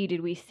TNG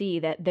did we see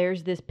that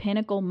there's this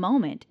pinnacle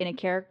moment in a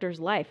character's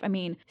life? I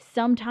mean,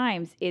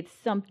 sometimes it's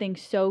something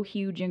so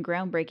huge and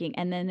groundbreaking,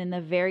 and then in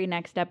the very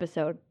next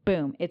episode,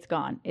 boom, it's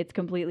gone. It's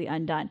completely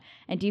undone.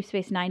 And Deep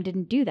Space Nine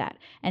didn't do that.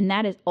 And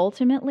that is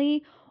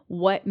ultimately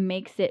what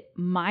makes it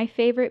my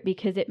favorite,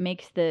 because it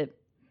makes the,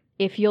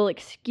 if you'll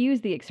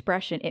excuse the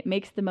expression, it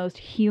makes the most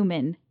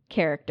human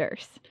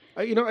characters.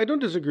 I don't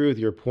disagree with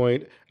your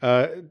point.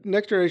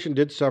 Next Generation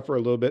did suffer a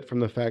little bit from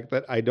the fact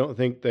that I don't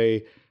think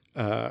they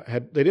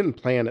didn't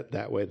plan it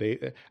that way.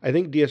 I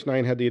think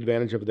DS9 had the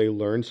advantage of they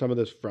learned some of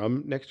this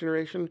from Next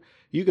Generation.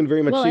 You can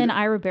very much see. And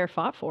Ira Bear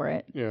fought for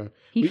it. Yeah,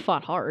 he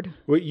fought hard.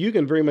 Well, you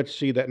can very much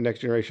see that Next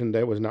Generation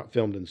that was not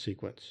filmed in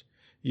sequence.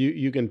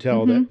 You can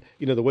tell that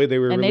the way they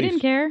were and released, they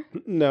didn't care.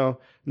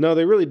 No,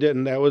 they really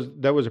didn't. That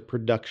was a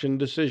production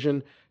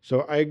decision.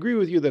 So I agree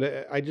with you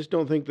that I just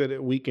don't think that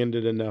it weakened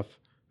it enough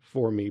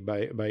for me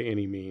by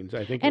any means.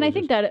 I think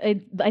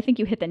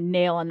you hit the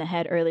nail on the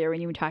head earlier when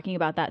you were talking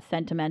about that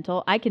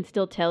sentimental. I can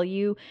still tell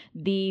you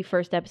the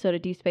first episode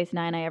of Deep Space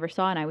Nine I ever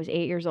saw, and I was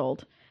 8 years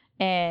old,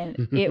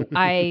 and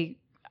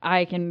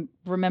I can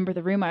remember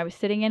the room I was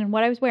sitting in and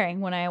what I was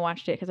wearing when I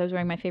watched it, because I was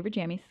wearing my favorite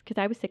jammies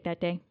because I was sick that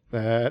day.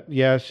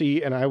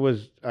 And I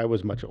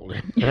was much older.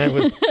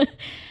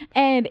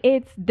 And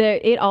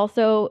it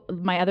also,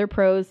 my other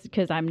pros,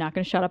 because I'm not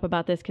going to shut up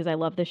about this because I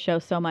love this show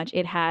so much,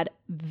 it had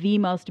the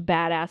most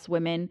badass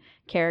women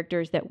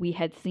characters that we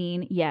had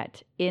seen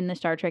yet in the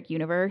Star Trek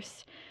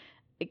universe.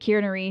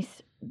 Kira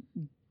Nerys,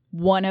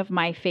 one of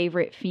my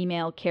favorite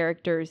female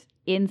characters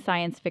in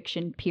science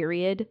fiction,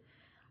 period.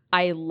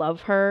 I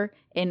love her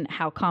and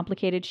how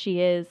complicated she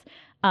is.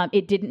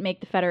 It didn't make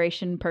the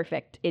Federation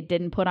perfect. It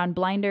didn't put on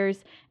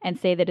blinders and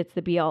say that it's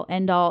the be-all,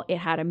 end-all. It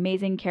had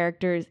amazing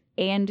characters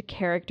and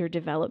character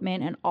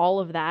development, and all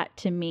of that,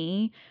 to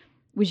me,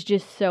 was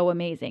just so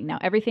amazing. Now,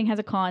 everything has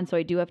a con, so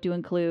I do have to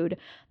include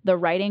the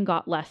writing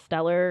got less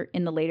stellar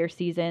in the later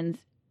seasons.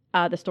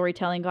 The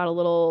storytelling got a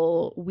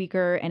little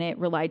weaker, and it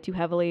relied too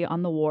heavily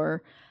on the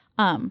war.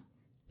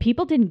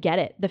 People didn't get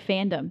it. The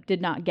fandom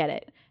did not get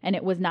it, and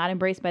it was not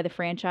embraced by the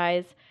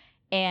franchise,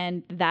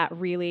 and that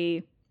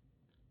really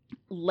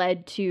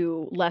led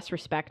to less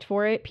respect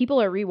for it. People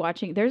are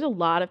rewatching. There's a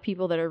lot of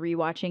people that are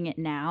rewatching it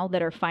now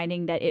that are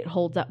finding that it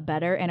holds up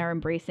better and are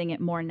embracing it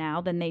more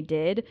now than they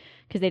did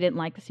because they didn't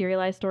like the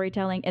serialized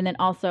storytelling. And then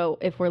also,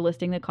 if we're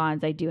listing the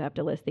cons, I do have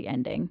to list the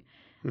ending.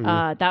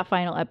 That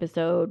final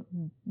episode,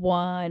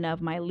 one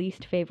of my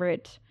least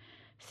favorite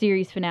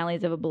series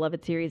finales of a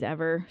beloved series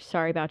ever.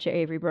 Sorry about you,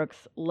 Avery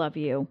Brooks. Love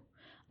you.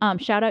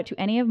 Shout out to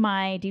any of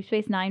my Deep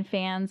Space Nine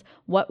fans.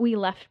 What We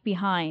Left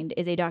Behind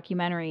is a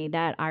documentary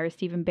that Ira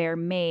Steven Behr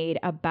made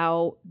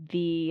about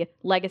the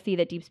legacy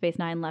that Deep Space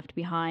Nine left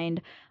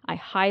behind. I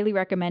highly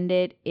recommend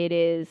it. It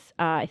is,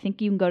 I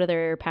think you can go to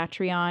their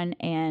Patreon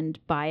and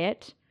buy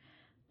it.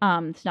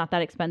 It's not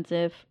that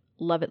expensive.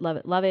 Love it, love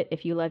it, love it.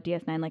 If you love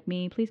DS9 like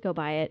me, please go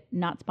buy it.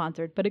 Not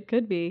sponsored, but it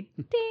could be.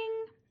 Ding!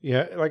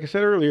 Yeah, like I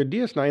said earlier,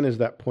 DS9 is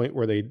that point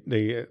where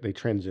they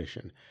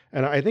transition.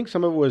 And I think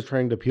some of it was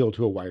trying to appeal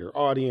to a wider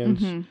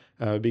audience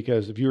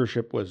because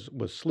viewership was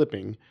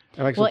slipping.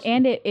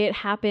 And it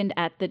happened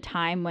at the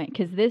time when,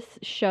 because this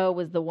show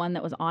was the one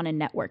that was on a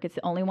network. It's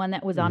the only one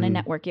that was on a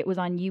network. It was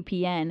on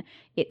UPN.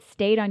 It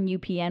stayed on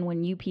UPN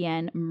when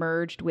UPN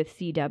merged with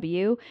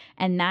CW,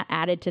 and that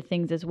added to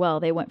things as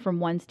well. They went from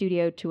one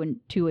studio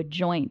to a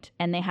joint,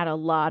 and they had a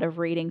lot of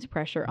ratings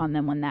pressure on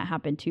them when that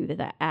happened too,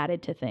 that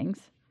added to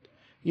things.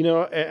 And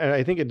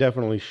I think it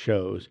definitely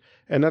shows.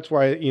 And that's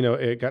why,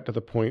 it got to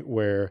the point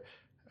where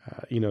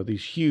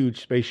these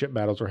huge spaceship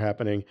battles were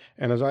happening.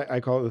 And as I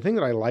call it, the thing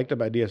that I liked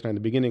about DS9 in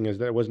the beginning is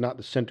that it was not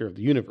the center of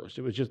the universe.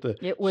 It was just the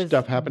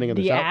stuff happening in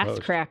this outpost.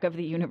 The ass crack of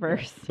the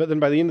universe. But then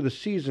by the end of the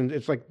season,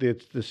 it's like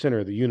it's the center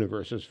of the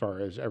universe as far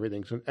as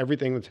everything. So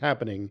everything that's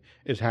happening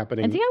is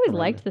happening. And see, I always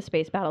liked the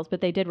space battles,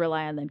 but they did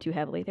rely on them too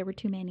heavily. There were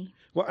too many.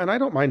 Well, and I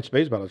don't mind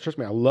space battles. Trust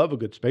me, I love a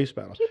good space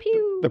battle. Pew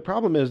pew. The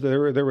problem is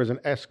there was an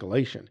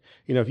escalation.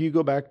 If you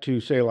go back to,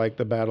 say, like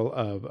the Battle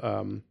of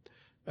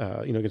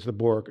against the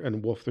Borg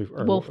and Wolf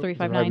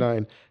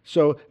 359.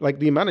 So, like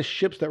the amount of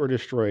ships that were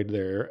destroyed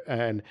there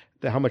and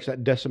how much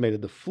that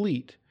decimated the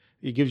fleet,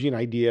 it gives you an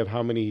idea of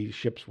how many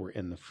ships were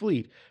in the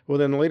fleet. Well,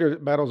 then later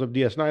battles of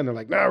DS9, they're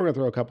like, no, we're going to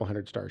throw a couple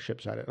hundred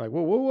starships at it. Like,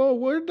 whoa,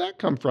 where did that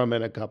come from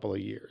in a couple of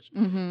years?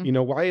 Mm-hmm.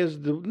 Why is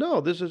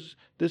what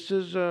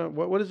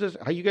is this?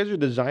 How you guys are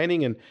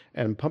designing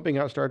and pumping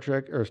out Star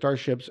Trek or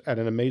starships at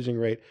an amazing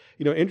rate.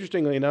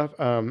 Interestingly enough,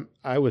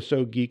 I was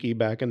so geeky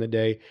back in the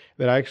day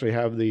that I actually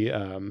have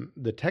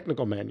the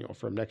technical manual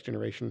from Next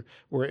Generation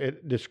where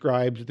it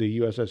describes the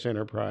USS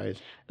Enterprise.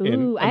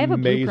 Ooh, I have a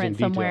blueprint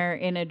detail. somewhere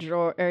in a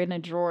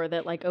drawer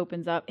that like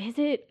opens up.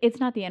 It's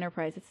not the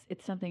Enterprise.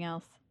 It's something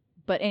else.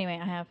 But anyway,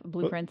 I have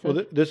blueprints.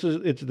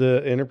 It's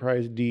the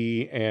Enterprise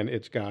D, and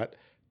it's got.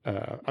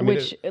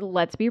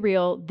 Let's be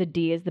real, the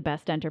D is the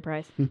best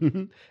Enterprise.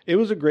 It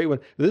was a great one.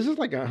 This is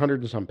like 100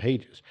 and some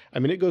pages. I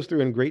mean, it goes through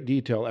in great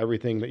detail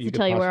everything that you could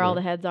tell you where all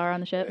the heads are on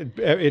the ship.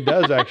 It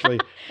does actually.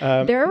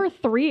 There are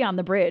 3 on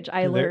the bridge.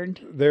 I learned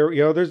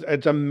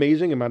it's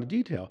amazing amount of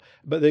detail,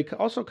 but they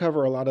also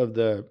cover a lot of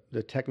the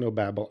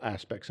technobabble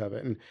aspects of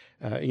it, and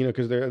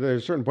because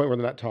there's a certain point where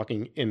they're not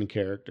talking in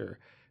character,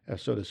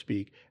 so to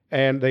speak,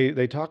 and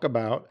they talk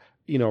about.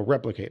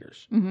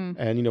 Replicators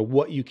and,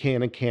 what you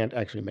can and can't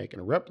actually make in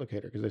a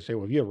replicator. Because they say,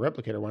 well, if you have a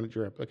replicator, why don't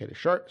you replicate a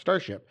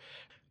starship?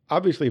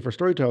 Obviously, for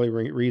storytelling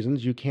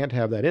reasons, you can't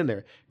have that in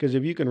there. Because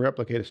if you can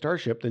replicate a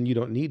starship, then you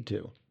don't need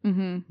to.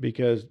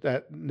 Because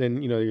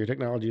then your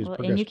technology is progressed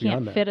beyond that. And you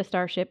can't fit a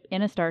starship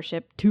in a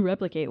starship to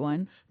replicate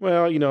one.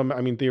 Well,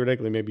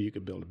 theoretically, maybe you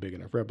could build a big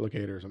enough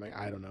replicator or something.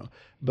 I don't know.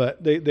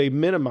 But they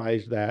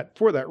minimize that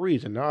for that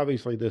reason. Now,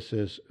 obviously, this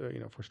is,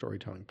 for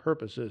storytelling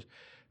purposes.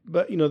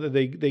 But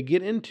they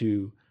get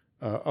into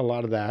a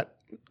lot of that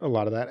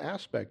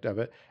aspect of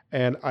it,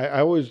 and I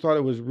always thought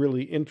it was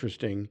really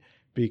interesting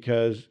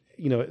because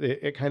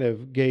it kind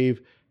of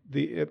gave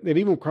it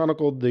even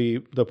chronicled the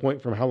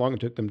point from how long it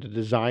took them to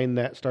design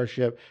that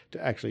starship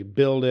to actually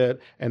build it,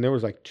 and there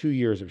was like 2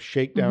 years of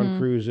shakedown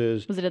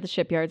cruises. Was it at the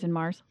shipyards in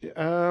Mars?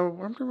 I don't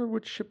remember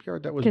which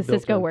shipyard that was. Because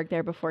Cisco worked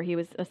there before he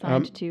was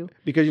assigned to.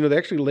 Because they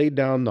actually laid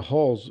down the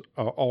hulls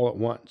all at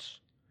once.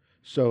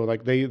 So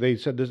like they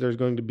said there's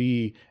going to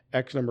be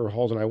X number of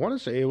hulls, and I want to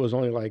say it was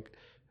only like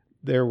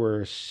there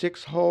were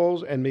 6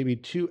 hulls and maybe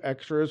 2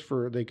 extras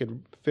for they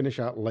could finish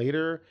out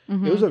later.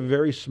 It was a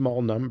very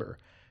small number,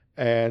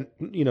 and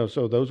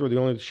so those were the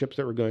only ships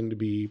that were going to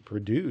be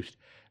produced.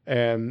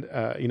 And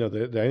I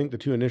think the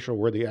 2 initial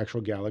were the actual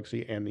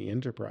Galaxy and the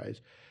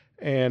Enterprise,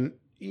 and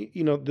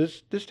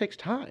this takes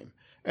time.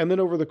 And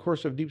then over the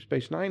course of Deep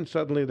Space Nine,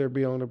 suddenly they're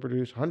being able to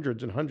produce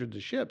hundreds and hundreds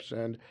of ships,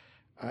 and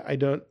I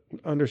don't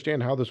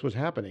understand how this was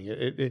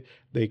happening.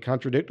 They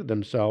contradicted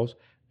themselves,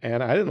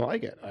 and I didn't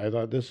like it. I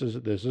thought this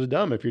is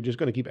dumb if you're just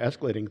going to keep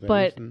escalating things.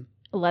 But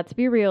let's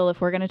be real. If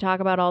we're going to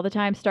talk about all the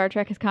time Star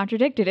Trek has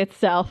contradicted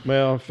itself,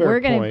 well, fair we're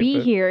going to be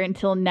here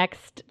until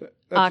next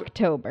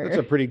October. That's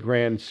a pretty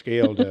grand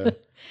scale to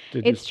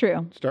it's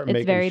true. Start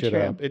making very shit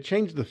true. up. It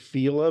changed the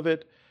feel of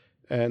it,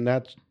 and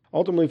that's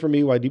ultimately for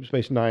me why Deep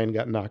Space Nine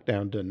got knocked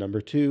down to number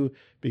 2.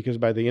 Because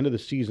by the end of the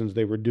seasons,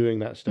 they were doing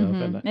that stuff.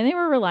 And they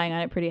were relying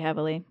on it pretty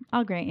heavily.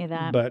 I'll grant you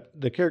that. But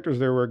the characters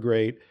there were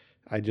great.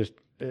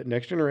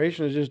 Next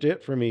Generation is just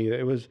it for me.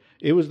 It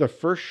was the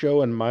first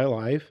show in my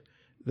life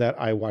that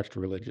I watched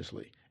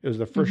religiously. It was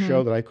the first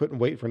show that I couldn't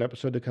wait for an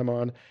episode to come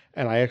on.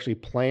 And I actually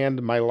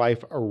planned my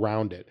life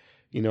around it.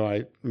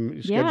 I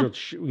scheduled,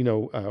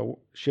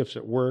 shifts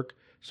at work.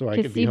 So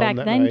I could be home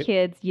that night. Back then,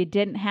 kids, you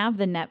didn't have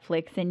the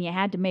Netflix, and you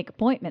had to make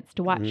appointments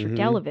to watch your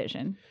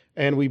television.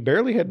 And we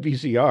barely had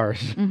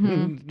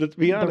VCRs. Let's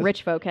be honest. The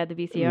rich folk had the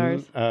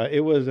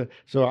VCRs.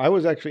 So I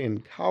was actually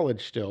in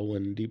college still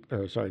when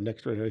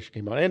Next Generation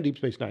came out, and Deep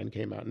Space Nine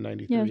came out in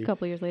 '93. Yeah, it was a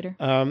couple years later.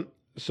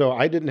 So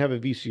I didn't have a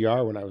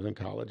VCR when I was in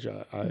college.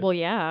 Well,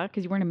 yeah,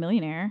 because you weren't a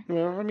millionaire.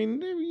 Well, I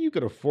mean, you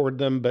could afford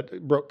them,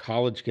 but broke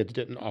college kids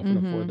didn't often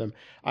afford them.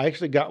 I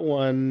actually got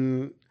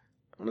one.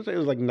 I want to say it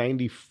was like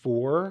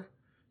 '94.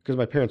 Because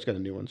my parents got a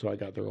new one, so I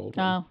got their old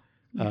one.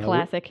 Oh,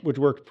 classic. Which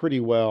worked pretty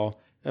well.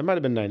 It might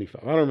have been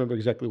 95. I don't remember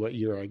exactly what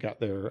year I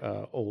got their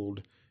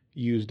old,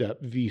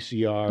 used-up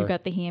VCR. You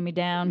got the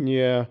hand-me-down.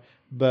 Yeah.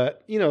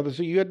 But,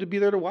 so you had to be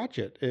there to watch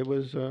it. It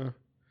was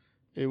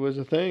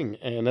a thing.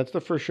 And that's the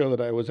first show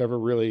that I was ever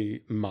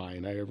really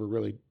mine. I ever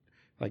really,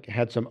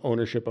 had some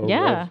ownership over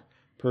it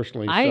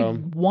personally. I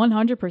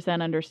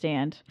 100%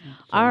 understand.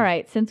 All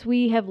right. Since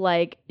we have,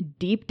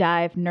 deep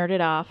dive,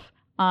 nerded off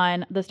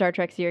on the Star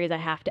Trek series, I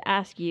have to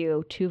ask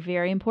you 2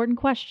 very important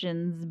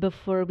questions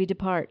before we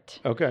depart.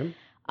 Okay.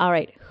 All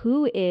right.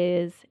 Who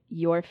is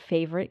your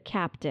favorite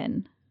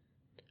captain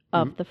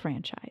of the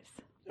franchise?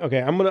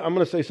 Okay, I'm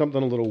gonna say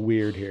something a little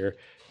weird here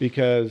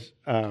because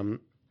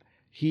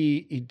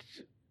he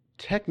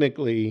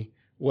technically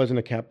wasn't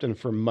a captain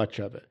for much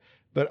of it,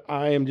 but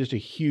I am just a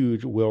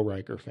huge Will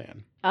Riker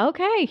fan.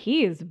 Okay.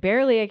 He's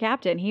barely a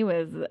captain. He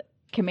was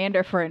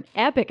commander for an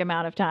epic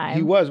amount of time.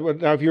 He was.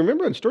 Now, if you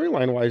remember, in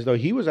storyline wise, though,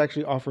 he was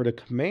actually offered a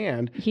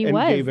command. He and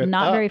was gave it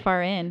not up. very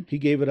far in. He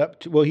gave it up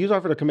to. Well, he was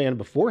offered a command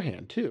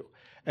beforehand too,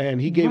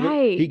 and he gave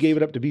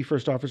it up to be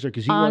first officer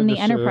because he on wanted the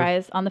to serve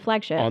Enterprise, on the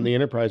flagship. on the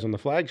Enterprise on the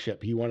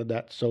flagship. He wanted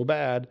that so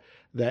bad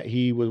that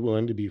he was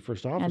willing to be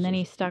first officer. And then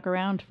he stuck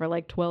around for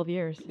like 12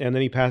 years. And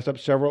then he passed up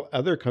several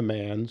other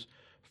commands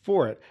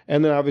for it.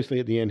 And then obviously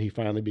at the end, he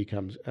finally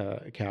becomes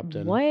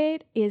captain.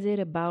 What is it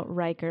about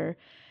Riker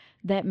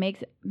that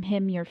makes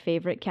him your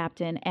favorite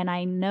captain? And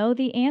I know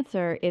the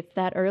answer. It's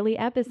that early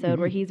episode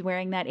where he's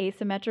wearing that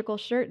asymmetrical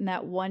shirt and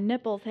that one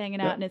nipple's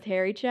hanging out in his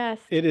hairy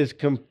chest. It is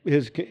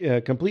his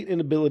complete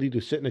inability to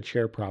sit in a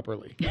chair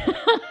properly.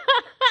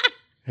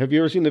 Have you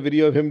ever seen the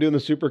video of him doing the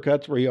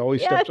supercuts where he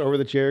always steps over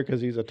the chair because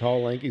he's a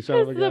tall, lanky son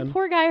of a gun? The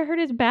poor guy hurt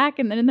his back,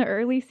 and then in the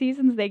early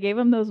seasons, they gave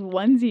him those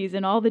onesies,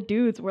 and all the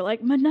dudes were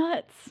like, my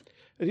nuts.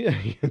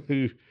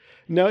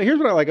 No, here's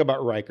what I like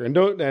about Riker, and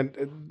don't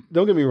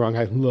get me wrong,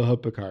 I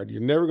love Picard.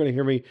 You're never going to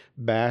hear me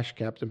bash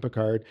Captain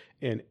Picard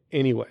in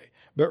any way,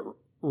 but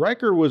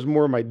Riker was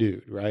more my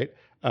dude, right?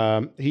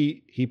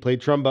 He played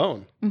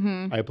trombone.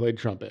 Mm-hmm. I played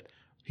trumpet.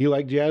 He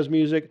liked jazz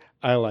music.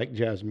 I like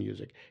jazz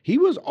music. He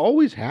was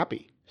always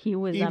happy. He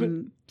was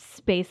a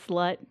space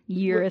slut.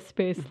 You're a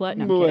space slut.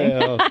 No,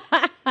 I'm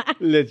kidding.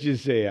 Let's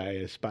just say I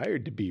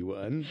aspired to be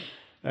one.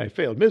 I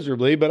failed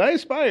miserably, but I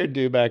aspired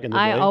to back in the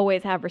day. I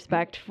always have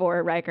respect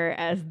for Riker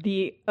as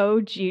the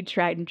OG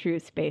tried and true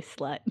space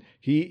slut.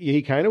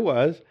 He kind of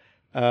was.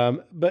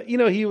 But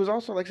he was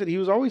also, like I said, he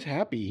was always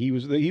happy. He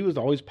was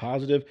always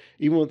positive.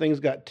 Even when things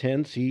got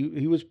tense,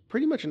 he was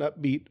pretty much an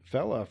upbeat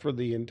fella for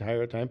the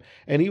entire time.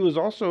 And he was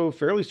also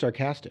fairly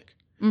sarcastic.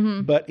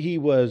 Mm-hmm. But he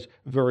was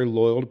very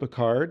loyal to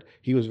Picard.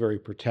 He was very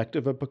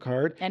protective of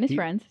Picard. And his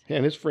friends.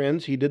 And his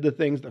friends. He did the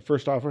things that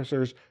first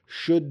officers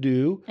should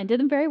do. And did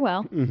them very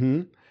well.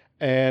 Mm-hmm.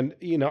 And,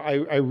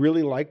 I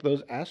really liked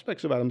those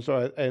aspects about him.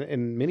 So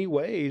in many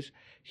ways,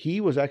 he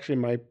was actually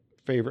my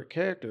favorite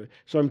character.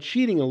 So I'm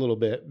cheating a little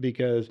bit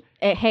because...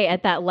 Hey,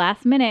 at that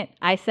last minute,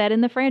 I said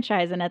in the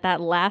franchise, and at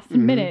that last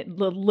minute,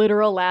 the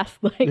literal last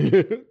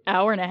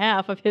hour and a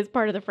half of his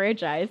part of the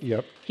franchise,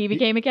 he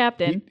became a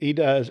captain. He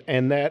does.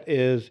 And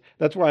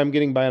that's why I'm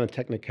getting by on a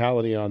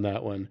technicality on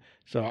that one.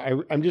 So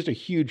I'm just a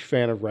huge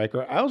fan of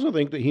Riker. I also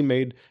think that he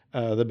made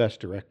the best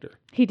director.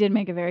 He did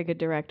make a very good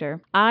director.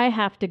 I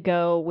have to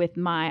go with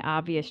my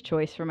obvious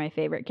choice for my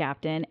favorite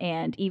captain.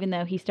 And even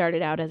though he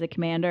started out as a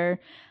commander...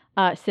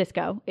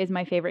 Sisko is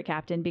my favorite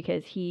captain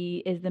because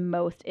he is the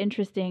most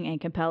interesting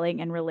and compelling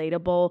and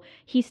relatable.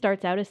 He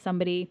starts out as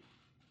somebody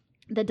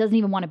that doesn't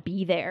even want to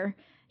be there.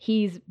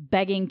 He's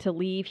begging to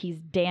leave. He's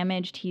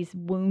damaged. He's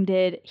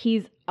wounded.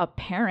 He's a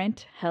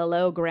parent.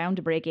 Hello,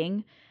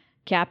 groundbreaking.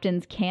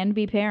 Captains can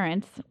be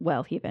parents.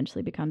 Well, he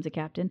eventually becomes a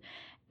captain.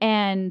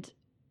 And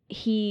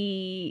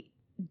he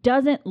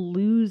doesn't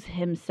lose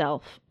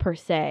himself per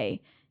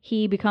se.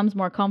 He becomes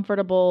more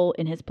comfortable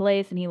in his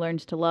place and he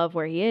learns to love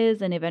where he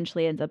is and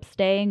eventually ends up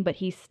staying, but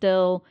he's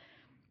still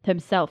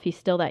himself. He's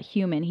still that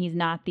human. He's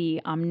not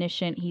the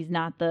omniscient. He's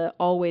not the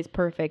always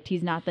perfect.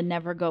 He's not the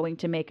never going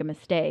to make a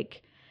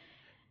mistake.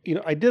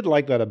 I did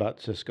like that about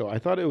Sisko. I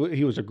thought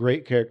he was a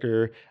great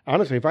character.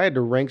 Honestly, if I had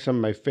to rank some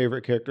of my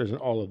favorite characters in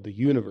all of the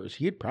universe,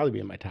 he'd probably be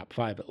in my top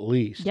 5 at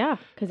least. Yeah,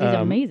 because he's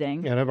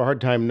amazing. And I have a hard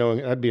time knowing.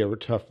 That'd be a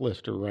tough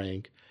list to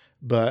rank.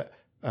 But...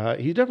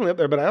 he's definitely up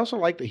there, but I also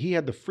like that he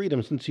had the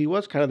freedom since he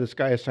was kind of this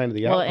guy assigned to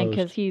the outpost. Well, and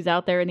because he's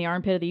out there in the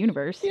armpit of the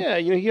universe. Yeah,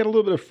 he had a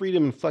little bit of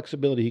freedom and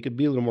flexibility. He could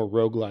be a little more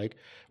roguelike,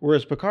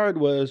 whereas Picard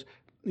was,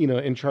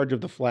 in charge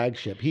of the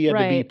flagship. He had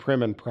to be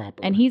prim and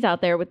proper. And he's out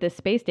there with this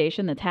space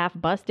station that's half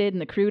busted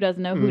and the crew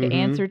doesn't know who to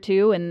answer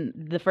to. And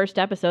the first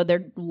episode,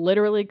 they're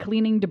literally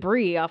cleaning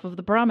debris off of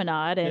the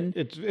promenade. And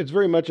it's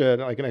very much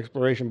an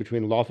exploration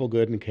between lawful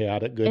good and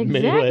chaotic good in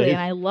many ways. Exactly, and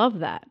I love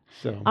that.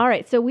 So. All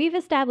right, so we've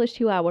established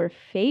who our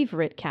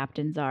favorite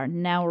captains are.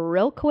 Now,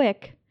 real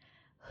quick,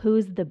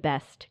 who's the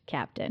best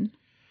captain?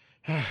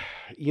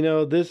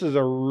 This is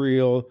a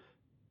real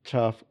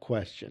tough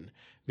question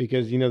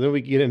because, then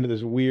we get into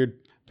this weird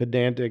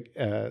pedantic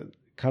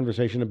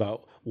conversation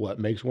about what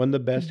makes one the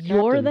best captain.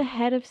 You're the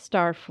head of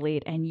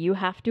Starfleet, and you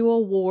have to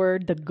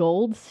award the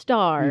gold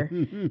star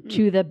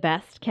to the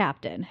best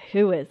captain.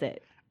 Who is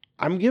it?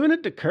 I'm giving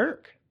it to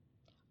Kirk.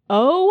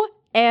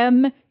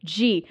 OMG.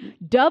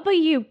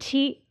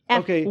 WTF.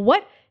 Okay.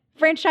 What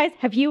franchise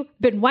have you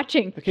been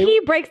watching? Okay. He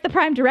breaks the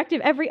Prime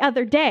Directive every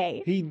other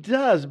day. He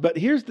does, but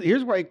here's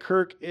why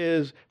Kirk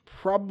is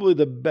probably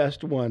the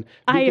best one.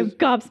 I am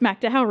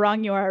gobsmacked at how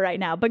wrong you are right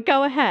now, but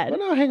go ahead. Well,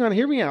 no, hang on,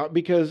 hear me out,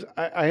 because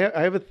I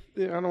have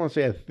I don't want to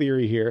say a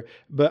theory here,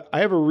 but I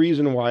have a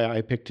reason why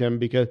I picked him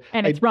because...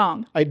 And it's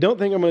wrong. I don't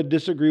think I'm going to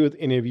disagree with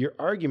any of your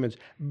arguments,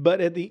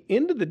 but at the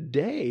end of the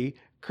day,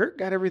 Kirk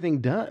got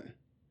everything done.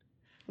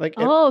 Like,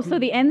 so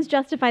the ends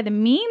justify the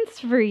means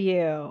for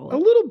you. a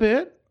little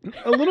bit,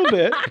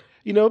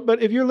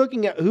 but if you're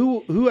looking at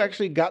who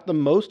actually got the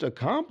most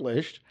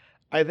accomplished,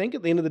 I think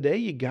at the end of the day,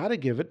 you got to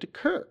give it to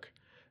Kirk.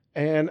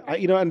 And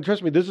and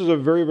trust me, this is a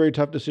very, very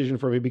tough decision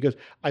for me because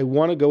I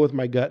want to go with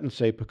my gut and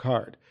say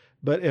Picard.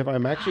 But if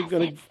I'm actually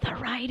going to, it's the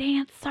right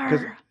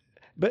answer.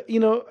 But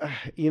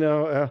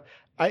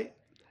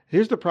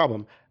here's the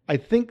problem. I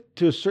think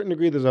to a certain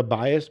degree there's a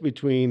bias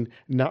between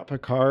not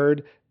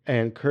Picard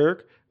and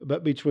Kirk,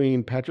 but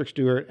between Patrick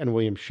Stewart and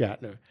William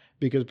Shatner,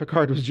 because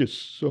Picard was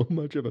just so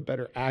much of a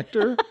better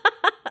actor.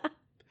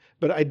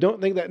 But I don't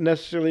think that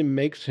necessarily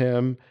makes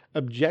him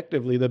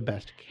objectively the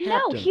best captain.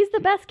 No, he's the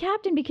best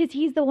captain because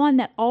he's the one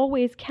that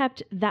always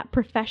kept that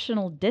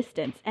professional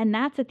distance. And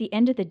that's at the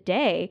end of the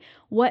day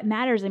what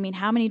matters. I mean,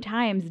 how many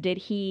times did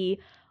he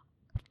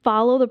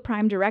follow the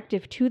Prime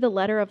Directive to the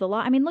letter of the law?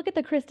 I mean, look at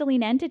the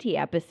Crystalline Entity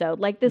episode.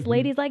 Like, this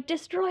lady's like,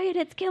 destroy it.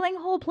 It's killing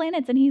whole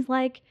planets. And he's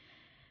like,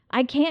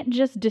 I can't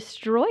just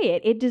destroy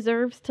it. It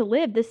deserves to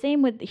live. The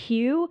same with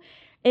Hugh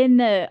in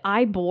the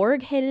I,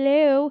 Borg.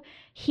 Hello.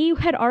 He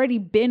had already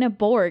been a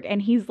Borg,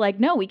 and he's like,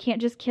 no, we can't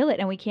just kill it,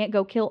 and we can't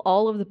go kill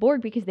all of the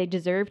Borg because they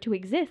deserve to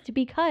exist,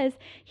 because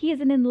he is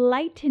an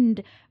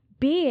enlightened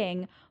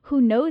being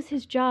who knows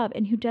his job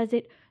and who does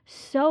it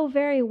so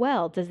very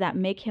well. Does that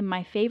make him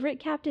my favorite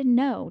captain?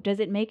 No. Does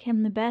it make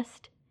him the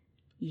best?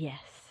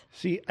 Yes.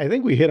 See, I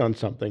think we hit on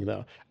something,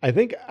 though. I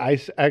think I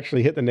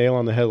actually hit the nail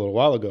on the head a little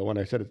while ago when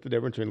I said it's the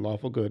difference between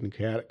lawful good and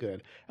chaotic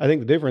good. I think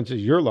the difference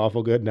is you're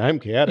lawful good and I'm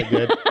chaotic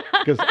good,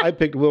 because I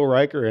picked Will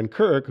Riker and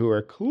Kirk, who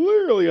are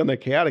clearly on the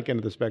chaotic end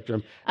of the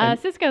spectrum.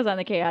 Cisco's on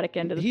the chaotic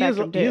end of the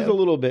spectrum, too. He is a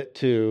little bit,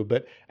 too,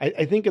 but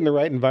I think in the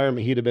right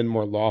environment, he'd have been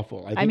more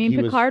lawful. I mean,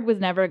 Picard was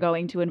never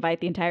going to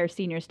invite the entire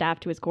senior staff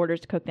to his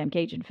quarters to cook them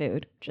Cajun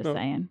food. Just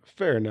saying.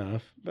 Fair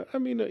enough. But, I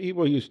mean, he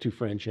was too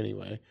French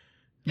anyway.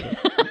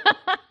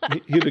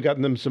 He'd have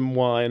gotten them some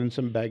wine and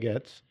some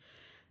baguettes.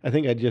 I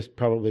think I just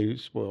probably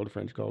spoiled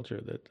French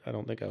culture that I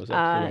don't think I was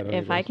actually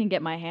if I can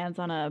get my hands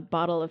on a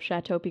bottle of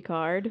Chateau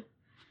Picard.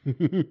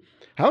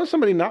 How has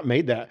somebody not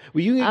made that?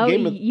 Well,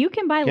 you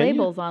can buy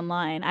labels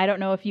online. I don't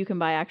know if you can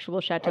buy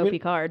actual Chateau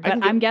Picard,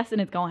 but I'm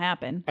guessing it's going to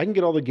happen. I can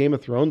get all the Game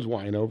of Thrones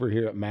wine over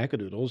here at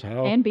Macadoodles.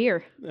 And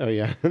beer. Oh,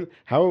 yeah.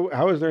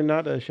 How is there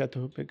not a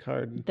Chateau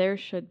Picard? There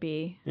should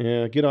be.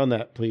 Yeah, get on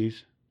that,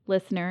 please.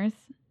 Listeners,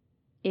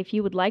 if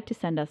you would like to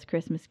send us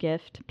Christmas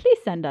gift, please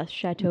send us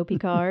Chateau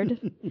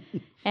Picard.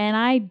 And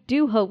I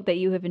do hope that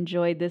you have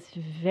enjoyed this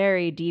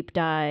very deep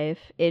dive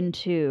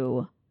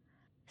into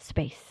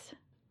space,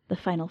 the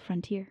final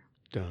frontier.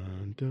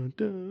 Dun, dun,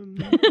 dun,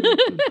 dun,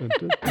 dun,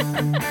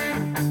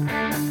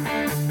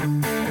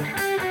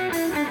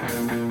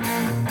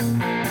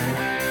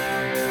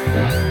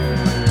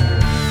 dun.